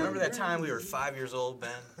 Hey, remember that time we were 5 years old, Ben?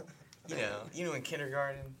 You know, in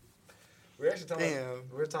kindergarten. we were actually talking. Damn. About,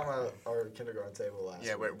 we were talking about our kindergarten table last.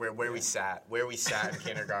 Yeah, week. where we sat in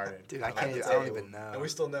kindergarten. Dude, I At can't. the I don't table. even know. And we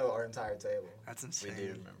still know our entire table. That's We insane. do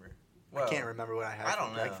remember. I can't remember what I had I for don't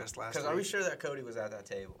know. breakfast last Because week. are we sure that Cody was at that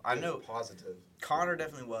table? I know Positive. Connor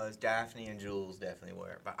definitely was. Daphne and Jules definitely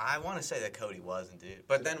were. But I want to say that Cody wasn't, dude.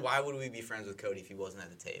 But then why would we be friends with Cody if he wasn't at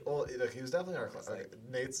the table? Well, look, he was definitely in our class. Like-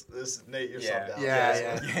 Nate, you're Yeah. subbed out.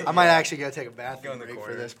 Yeah, Yeah. I might actually go take a Go bathroom in the break for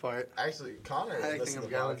corner. this part. Actually, Connor I think listened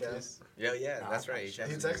to I'm the going to. podcast. Yeah, that's right. He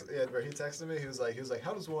texted me. He was like,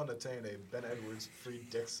 how does one attain a Ben Edwards free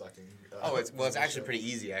dick sucking? It's actually membership?" pretty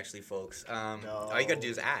easy, actually, folks. No. All you gotta do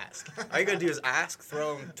is ask. All you gotta do is ask,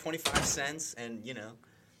 throw him 25 cents, and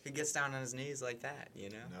he gets down on his knees like that.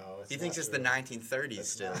 No, it's He thinks not it's true. the 1930s It's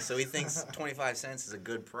still, not. so he thinks 25 cents is a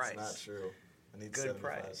good price. It's not true. I need Good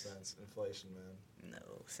 75 price. cents. Inflation, man.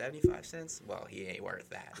 No, 75 cents? Well, he ain't worth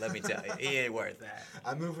that. Let me tell you, he ain't worth that.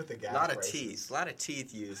 I move with the gas A lot of prices. teeth, a lot of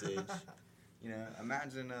teeth usage.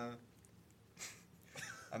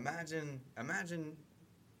 Imagine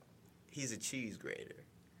he's a cheese grater,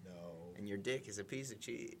 No. and your dick is a piece of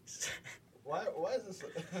cheese. Why is this?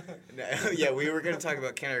 No, yeah, we were gonna talk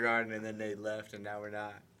about kindergarten, and then they left, and now we're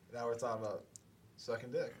not. Now we're talking about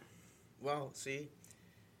sucking dick. Well, see,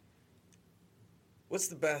 what's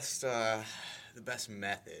the best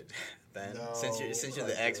method, Ben? No, since you're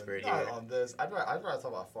the expert not here. on this. I'd rather talk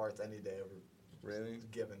about farts any day over Really?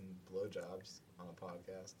 giving blowjobs on a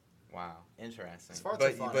podcast. Wow, interesting. Farts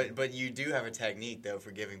are funny. But you do have a technique though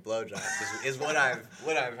for giving blowjobs. is what I've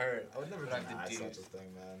heard. I would never What I've deny such a deduced.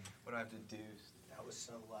 thing, man. What I've deduced. That was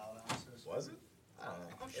so loud. I'm so sorry. Was it? I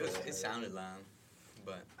don't know. It sounded loud,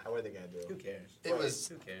 but How are they gonna do? who cares? It was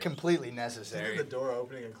Who cares? completely Isn't necessary. the door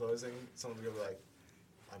opening and closing? Someone's gonna be like,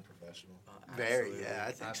 unprofessional. Very, Absolute- yeah,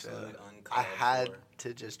 I think so. absolute I uncalled had for.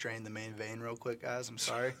 to just drain the main vein real quick, guys. I'm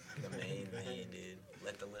sorry. The main man, dude.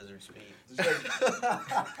 Let the lizard speak. Did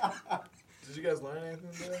you guys learn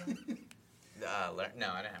anything today? No, I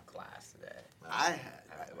didn't have class today. I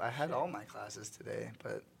had all my classes today,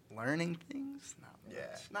 but learning things, not much.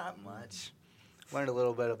 Yeah. Not much. Learned a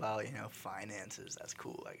little bit about, finances. That's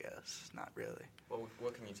cool, I guess. Not really.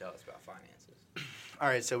 What can you tell us about finances? All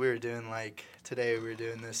right, so we were doing today we were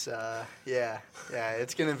doing this, you're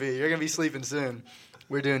going to be sleeping soon.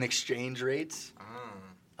 We're doing exchange rates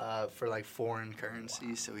for foreign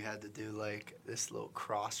currencies. So we had to do this little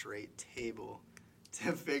cross rate table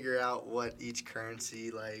to figure out what each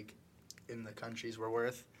currency in the countries were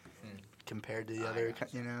worth compared to the other,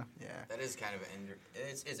 yeah. That is kind of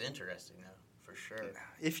it's interesting though, for sure.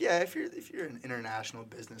 If you're an international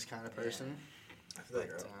business kind of person, I feel like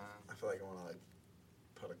But, I want to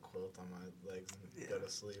put a quilt on my legs and go to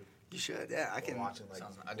sleep. you should. Yeah, I can. Watching,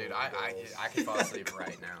 Dude, I can fall asleep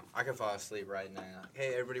right now. I can fall asleep right now.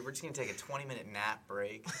 Hey, everybody, we're just going to take a 20-minute nap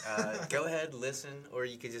break. Go ahead, listen, or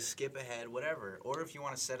you could just skip ahead, whatever. Or if you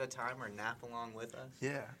want to set a timer and nap along with us.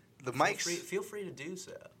 Yeah. The mics. Feel free to do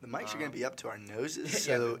so. The mics are gonna be up to our noses,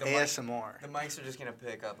 yeah, so the mic- ASMR. The mics are just going to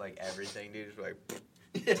pick up everything, dude. Just like,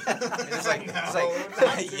 Yeah. it's like, not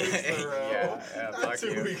 2 weeks in a row. yeah, Not fuck 2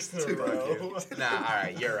 you. weeks in a Fuck row. you. Nah, all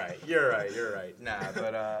right, you're right. Nah,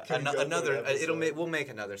 but Can we go another, for an episode? we'll make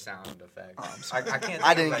another sound effect. Oh, I'm sorry. I can't.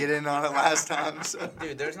 I think didn't of, get in on it last time, so.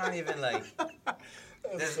 Dude, there's not even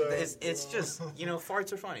it's just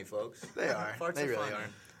farts are funny, folks. They are. Farts They are really funny. are.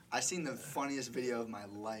 I seen the funniest video of my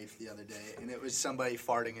life the other day, and it was somebody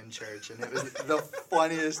farting in church, and it was the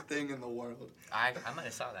funniest thing in the world. I might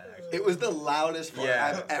have saw that actually. It was the loudest fart Yeah.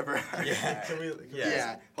 I've ever heard. Yeah. Can we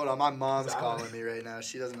Yeah. Hold on, my mom's Is that calling on? me right now.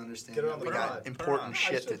 She doesn't understand Get her that on we the got pod. important I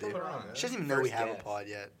shit to should put do. her on, man. She doesn't even know we First have a guest. pod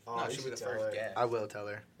yet. Oh, No, you she'll be should the tell first her. guest. I will tell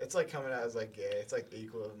her. It's coming out as gay. It's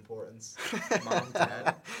equal importance. Mom,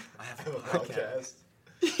 Dad, I have Have a a podcast.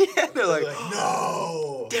 podcast. Yeah, they're like,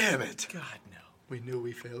 no. damn it. God no. We knew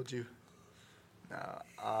we failed you.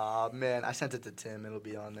 No. Man, I sent it to Tim. It'll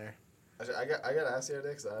be on there. Actually, I got to ask you today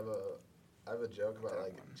because I have a joke about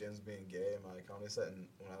Jim's being gay in my comedy set, and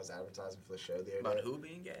when I was advertising for the show the other About day. who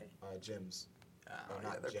being gay? Jim's. Oh, Oh, yeah,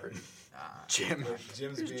 not they're Jim. pretty. Ah. Jim.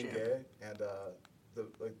 Jim's Who's being Jim? gay, and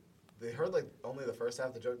they heard only the first half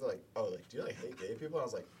of the joke. They're like, "Oh, do you hate gay people?" And I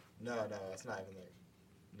was like, "No, it's not even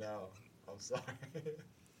no, I'm sorry."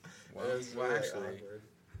 Well, It was well, really, actually- awkward.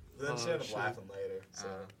 Then Oh, she ended up shit. laughing later. So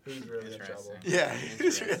who's really in trouble? Interesting. Yeah, he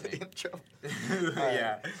was really Interesting. in trouble.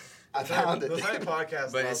 yeah. I found The it. funny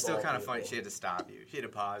podcast, But loves it's still all kind of funny. people. She had to stop you. She had to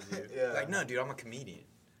pause you. Yeah. Like, no, dude, I'm a comedian.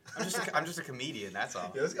 I'm just a comedian. That's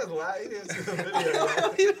all. Yeah, this guy's loud. He didn't see the video.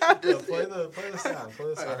 You have to Yeah, see play it. the sound. Play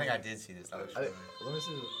the sound. I think I did see this. That was funny. Let me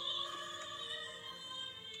see.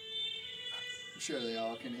 I'm sure they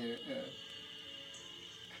all can hear it. Yeah.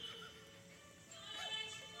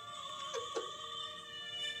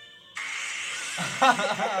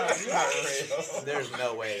 There's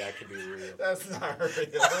no way that could be real. That's not real.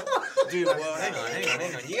 Dude, well, hang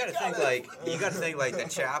on. You gotta think like the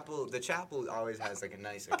chapel. The chapel always has a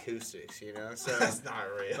nice acoustics, So, That's not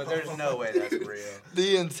real. but there's no way that's real.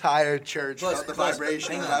 The entire church felt the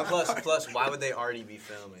vibration. hang of on, that. plus, why would they already be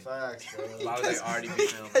filming? Facts, bro. Why would they already be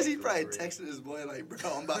filming? Because he for probably real? texted his boy like,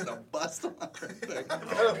 "Bro, I'm about to bust on her."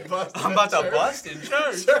 I'm about to bust in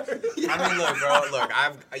church. I mean, look, bro.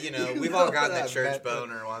 Look, we've all gotten know the church that, man.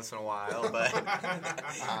 boner once in a while, but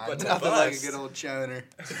but to Nothing like a bust- good old choner.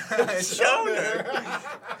 Shoner.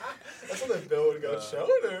 That's what Bill would go.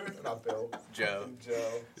 Shoulder. Not Bill. Joe.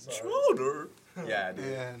 Joe. Sorry. Shoulder. Yeah, dude.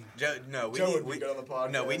 Man, Joe, no, we Joe need would be good on the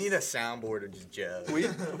podcast. no, we need a soundboard of just Joe. we do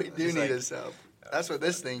It's need like- a sub. That's what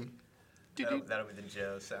this thing. That'll be the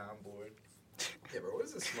Joe soundboard. Yeah, bro. What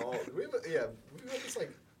is this small? We have this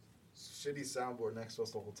shitty soundboard next to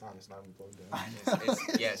us the whole time. It's not even plugged in.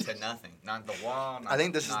 It's to nothing. Not the wall. Not, I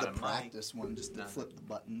think this is not the a mic. practice one, just to Nothing. flip the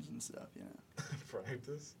buttons and stuff.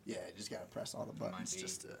 Practice. Yeah, you just gotta press all the buttons be.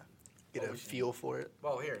 just to. get a feel for it.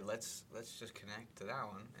 Well, here, let's just connect to that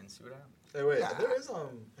one and see what happens. Hey, wait, Nah. there is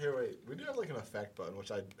we do have like an effect button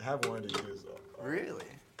which I have wanted to use. Really?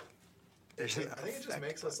 I think it just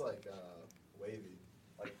makes us like wavy.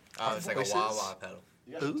 Like Oh, it's like voices? a wah-wah pedal.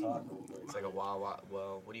 you guys should Ooh. talk real quick. It's like a wah-wah.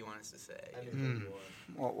 Well, what do you want us to say? Anything you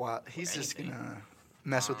want. Well, he's just Anything. gonna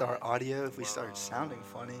mess with our audio. If we start sounding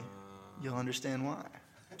funny, you'll understand why.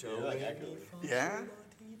 You're like echoing. Yeah?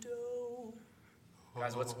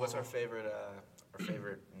 Guys, what's our favorite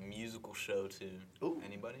musical show tune? Ooh.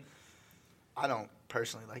 Anybody? I don't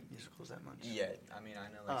personally like musicals that much. Yeah, I mean I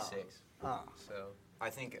know like Oh. 6. Oh. So I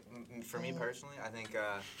think for me personally, I think shut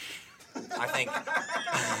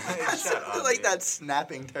up. like dude. that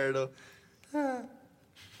snapping turtle.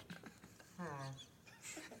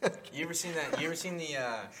 You ever seen that? You ever seen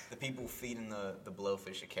the people feeding the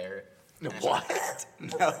blowfish a carrot? And it's What?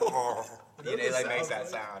 like- No. You know, it like makes that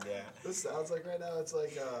sound. Yeah. This sounds like right now. It's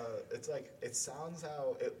like it sounds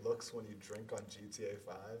how it looks when you drink on GTA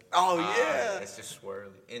 5. Oh, yeah. It's just swirly.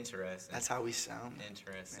 Interesting. That's how we sound.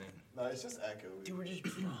 Interesting. No, it's just echo. Dude, we're just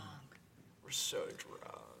drunk. We're so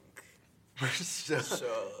drunk. We're so,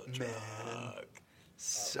 So man. drunk.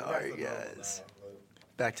 Sorry, guys.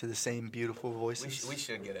 Back to the same beautiful voices. We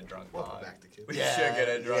should get a drunk Welcome pod. back to kids. We Yeah, should get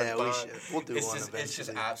a drunk yeah, pod. we should. We'll do it's one just, It's just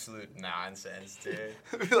eventually. absolute nonsense, dude.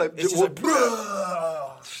 Be like, It's just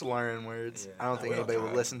what, slurring words. Yeah. I don't No, think we don't anybody will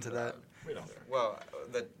talk listen to that. We don't. Well,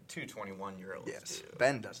 the two 21-year-olds Yes. do.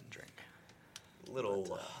 Ben doesn't drink. Little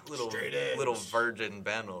Straight edge. little virgin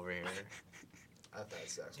Ben over here. I've had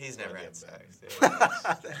sex. He's with never my had dad. sex. Dude.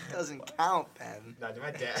 That doesn't count, Ben. No, dude,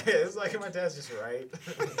 my dad. It's like my dad's just right.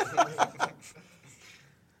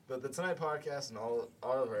 But the Tonight podcast and all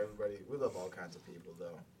of everybody, we love all kinds of people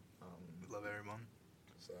though. We love everyone.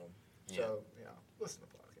 So Yeah. listen to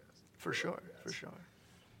podcasts. For sure. For sure.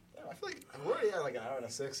 Yeah, I feel like we're already at like an hour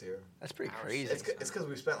and 6 here. That's pretty Hour crazy. six. It's because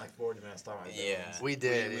we spent like 40 minutes talking about Yeah. villains. We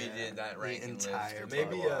did. We yeah. did that The ranking list entire for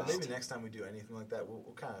Maybe podcast. maybe next time we do anything like that, we'll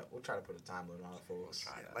try to put a time limit on it for us.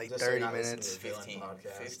 try to. Like Just so you're 30 not listening minutes. to the villain 15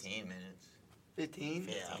 podcast. minutes. 15?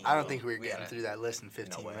 Yeah. I don't think we were We getting gotta- through that list in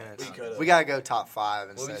 15 No way. minutes. We could've. We gotta go top 5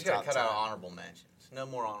 Well, instead we of just gotta top cut 10. out honorable mentions. No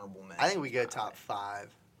more honorable mentions. I think we go top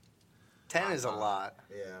 5. 10 is a Top lot.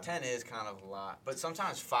 Yeah. 10 is kind of a lot, but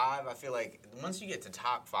sometimes 5. I feel like once you get to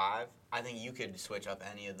top 5, I think you could switch up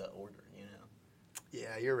any of the order. You know,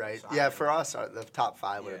 Yeah, you're right. So Yeah, I- for us, the top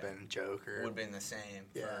 5 would have Yeah. been Joker. would have been the same.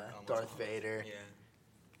 For Yeah, almost Darth all. Vader. Yeah,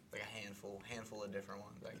 like a handful of different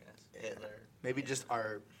ones, I guess. Yeah. Hitler. Maybe just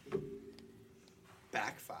our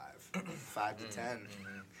back 5, 5 to 10.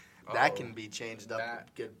 Mhm. That Oh, can be changed up a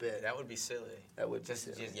that- good bit. That would be silly. That would be Just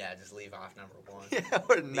silly. just leave off number 1. Yeah,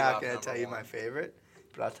 we're Leave not off gonna number tell you 1. my favorite,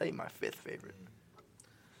 but I'll tell you my 5th favorite.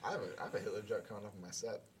 I have a Hitler joke coming up in my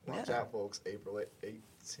set. Watch Yeah. out, folks. April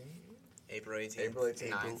 18th. April 18th. April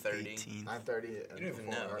 18th. 9:30. 18th. 9:30. You don't even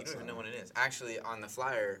know. You don't even know when it is. Actually, on the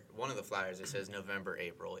flyer, one of the flyers, it says November,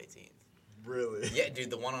 April 18th. Really? Yeah, dude,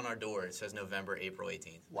 the one on our door, it says November, April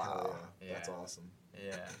 18th. Wow. Hell yeah. That's Yeah. awesome.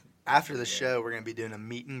 Yeah. After the Yeah. show, we're gonna be doing a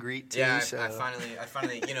meet and greet too. Yeah, so I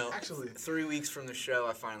finally, you know, Actually- 3 weeks from the show,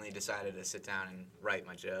 I finally decided to sit down and write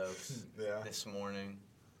my jokes Yeah. this morning.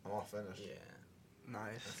 I'm all finished. Yeah. I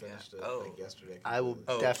nice. finished it Oh. like yesterday. I will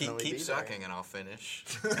Oh, definitely keep be sucking and I'll finish.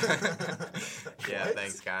 Yeah,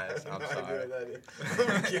 thanks, guys. I'm sorry.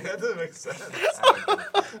 That doesn't make sense. I'm-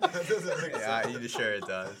 That doesn't make yeah, sense. you sure it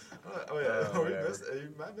does. Oh yeah, whatever.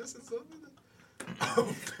 am I missing something?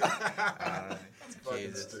 Uh, That's fucking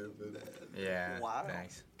Jesus. stupid. Yeah. Wow.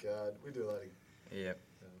 Thanks. God, we do a lot of. Yep.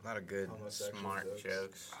 A lot of good, Homosexual smart jokes.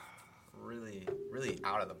 jokes. Really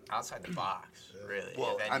outside the box. Yeah. Really.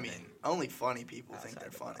 Well, if I anything. mean, only funny people think Outside they're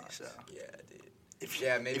the funny. box. So Yeah, dude. if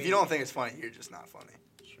maybe- if you don't think it's funny, you're just not funny.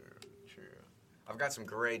 True. I've got some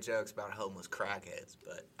great jokes about homeless crackheads,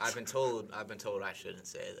 but I've been told I shouldn't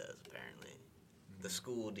say those. Apparently, the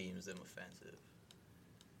school deems them offensive.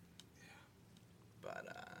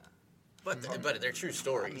 But they're true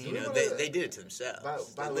stories. I mean, You know, you they, know they did it to themselves.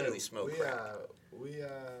 By They the literally way, smoked we, crack.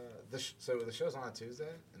 So the show's on Tuesday,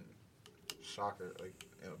 and shocker, like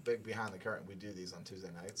big behind the curtain, we do these on Tuesday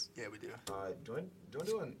nights. Yeah, we do. Do you want to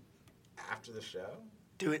do an after the show?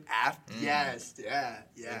 Do it after. Mm. Yes. Yeah.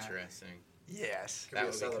 Yeah. Interesting. Yes. Could That be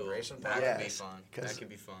a would be cool. celebration That podcast. could be Yes, fun. 'cause That could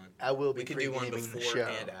be fun. I will be We could do one pre-gaming the before show.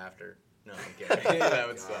 and after. No, I'm kidding. that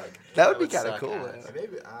would suck. That would be kind of suck cool. ass. Though.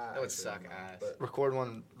 Maybe That would suck ass. But Record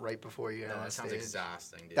one right before you go No, on that sounds stage.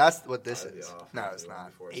 exhausting, dude. That's what this That'd be is. awful No, to it's do one not.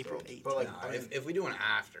 before April stage. 18th. But, like, No, I mean, if we do one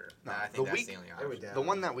after, No, I the think that's week- the only I option. would down. The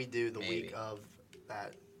one that we do the Maybe. week of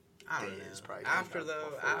that I don't day know. is probably gonna After be though,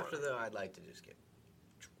 before. I'd like to just get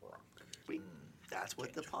drunk. That's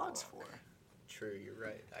what the pod's for. true. You're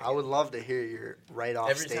right. I would love to hear your right off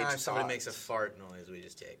Every stage time somebody thoughts. makes a fart noise, we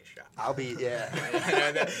just take a shot. I'll be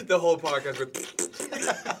the whole podcast would.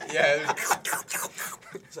 Yeah.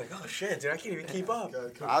 It's like, oh shit, dude, I can't even keep up.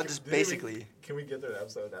 I'll just basically. Can we get through an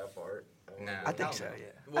episode that fart? No, I think so. Yeah.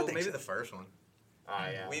 Well, I think maybe so. the first one. Ah,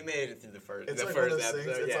 yeah. We made it through the first. It's the like first one of those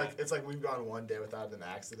episode. things. It's like we've gone one day without an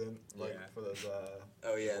accident. Like Yeah. for those.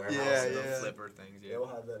 Oh yeah, warehouse the yeah. flipper things. Yeah, Yeah. we'll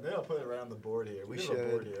have that. Maybe I'll put it right on the board here. We We have a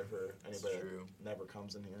should. board here for anybody true. that never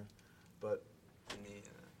comes in here. But In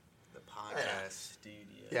the podcast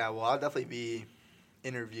studio. Yeah. Well, I'll definitely be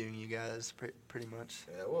interviewing you guys pretty much.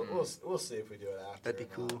 yeah, we'll see if we do it after. That'd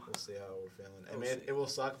be or not. cool. We'll see how we're feeling. I We'll mean, see. it will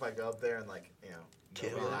suck if I go up there and Kill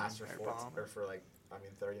nobody him laughs for or 40 bomb. or for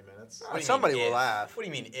 30 minutes. What do you Somebody mean will if? laugh. What do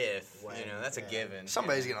you mean if? When? That's a Yeah. given.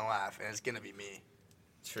 Somebody's gonna laugh, and it's gonna be me.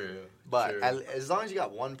 True. But True. as long as you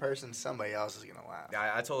got one person, somebody else is gonna laugh.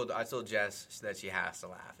 I told Jess that she has to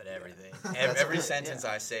laugh at everything. Every sentence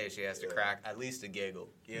I say, she has to crack at least a giggle.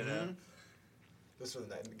 You know. Mhm. Just for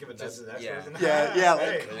the give it Just- the next yeah. person. Yeah.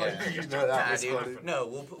 Hey, Yeah. You know that Nah, was dude, funny.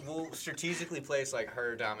 no, we'll strategically place like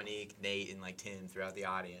her, Dominique, Nate, and like Tim throughout the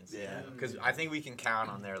audience. Yeah. Because I think we can count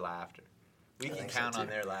on their laughter. We can think so, count on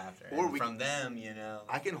too. their laughter. Or And we from them,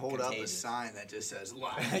 I can hold up a contagious. sign that just says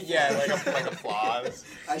laugh. yeah, like applause.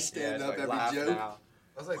 I stand Yeah, up it's every laugh joke. now.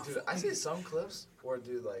 I was like, dude, I see some clips where,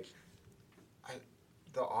 dude,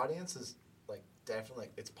 the audience is definitely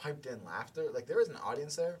it's piped in laughter. Like there is an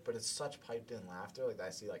audience there, but it's such piped in laughter. Like that I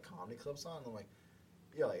see comedy clips on. And I'm like,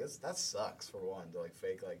 yeah, that sucks for one to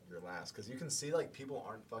fake your laughs because you can see people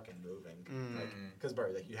aren't fucking moving. Because bro,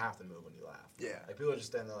 you have to move when you laugh. Yeah. People are just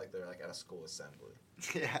standing there they're at a school assembly.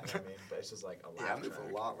 Yeah. You know what I mean? But it's just a laugh Yeah, I move track.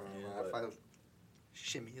 a lot when I laugh. But- I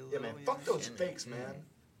shimmy a Yeah, little. man. you Fuck know? those Shimmy. fakes, man.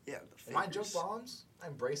 Yeah, the When my joke fakers. bombs, I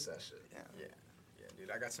embrace that shit. Yeah, dude,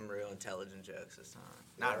 I got some real intelligent jokes this time.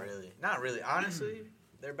 Not Yeah. really. Honestly,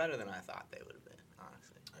 they're better than I thought they would have been.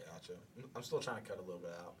 Honestly. I gotcha. I'm still trying to cut a little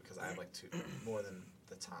bit out because I have more than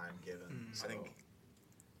the time given. So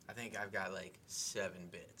I think I've got 7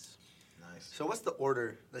 bits. nice. So what's the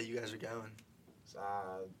order that you guys are going?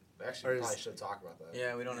 Actually, Or we is- probably should talk about that.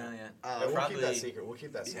 Yeah, we don't know yet. Yeah, we'll probably keep that secret. We'll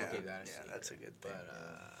keep that Yeah, secret. keep that a yeah, secret. that's a good thing.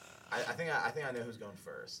 But I think I know who's going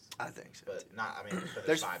first, I think so. but too. not. I mean, but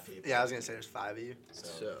there's 5 people. Yeah, I was gonna say there's 5 of you.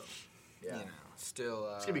 So, yeah. still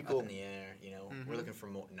It's gonna be cool. up in the air. Mhm. we're looking for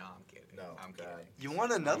more. No, I'm kidding. No, I'm God. kidding. You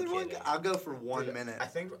want another I'm one? kidding. I'll go for 1 Dude, minute. I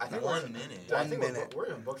think 1 we're, minute. Dude, I 1 think minute. we're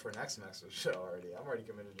even booked for next semester's show already. I'm already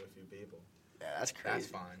committed to a few people, Yeah, that's crazy. That's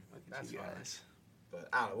fine. Look at That's you fine. guys. but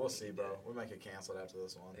I don't know. We'll see, bro. We might get canceled after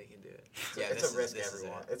this one. They can do it. It's a risk,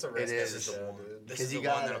 everyone. It's a risk. is. every This is the show, one. dude. This 'Cause is you the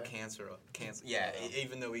one gotta- that'll cancel. Yeah,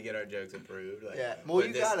 even though we get our jokes approved. Yeah, well, but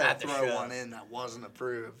you this- gotta at the throw show, one in that wasn't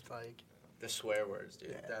approved. Like, The swear words,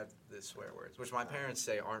 dude. Yeah. The swear words, which my parents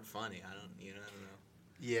say aren't funny. I don't know.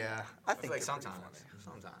 yeah, I I think feel like they're pretty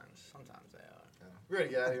sometimes they are. Yeah. We're ready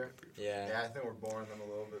to get out of here. Yeah. Yeah, I think we're boring them a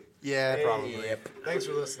little bit. Yeah, Hey, probably. Yep. Thanks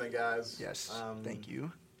for listening, guys. Yes. Thank Thank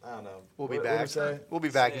you. I don't know. We'll be What back. do you say? We'll be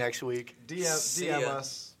back See ya. next week. DM See DM ya.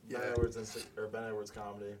 us. Ben Yeah. Edwards or Ben Edwards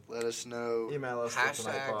Comedy. Let us know. Email us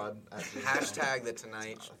Hashtag- #TonightPod. Hashtag the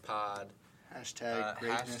Tonight Pod. Hashtag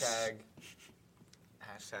greatness.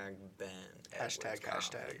 Hashtag Ben. Hashtag. Edwards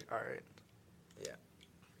Comedy. Hashtag. All right.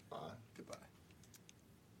 Bye. Goodbye.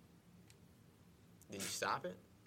 Did you stop it?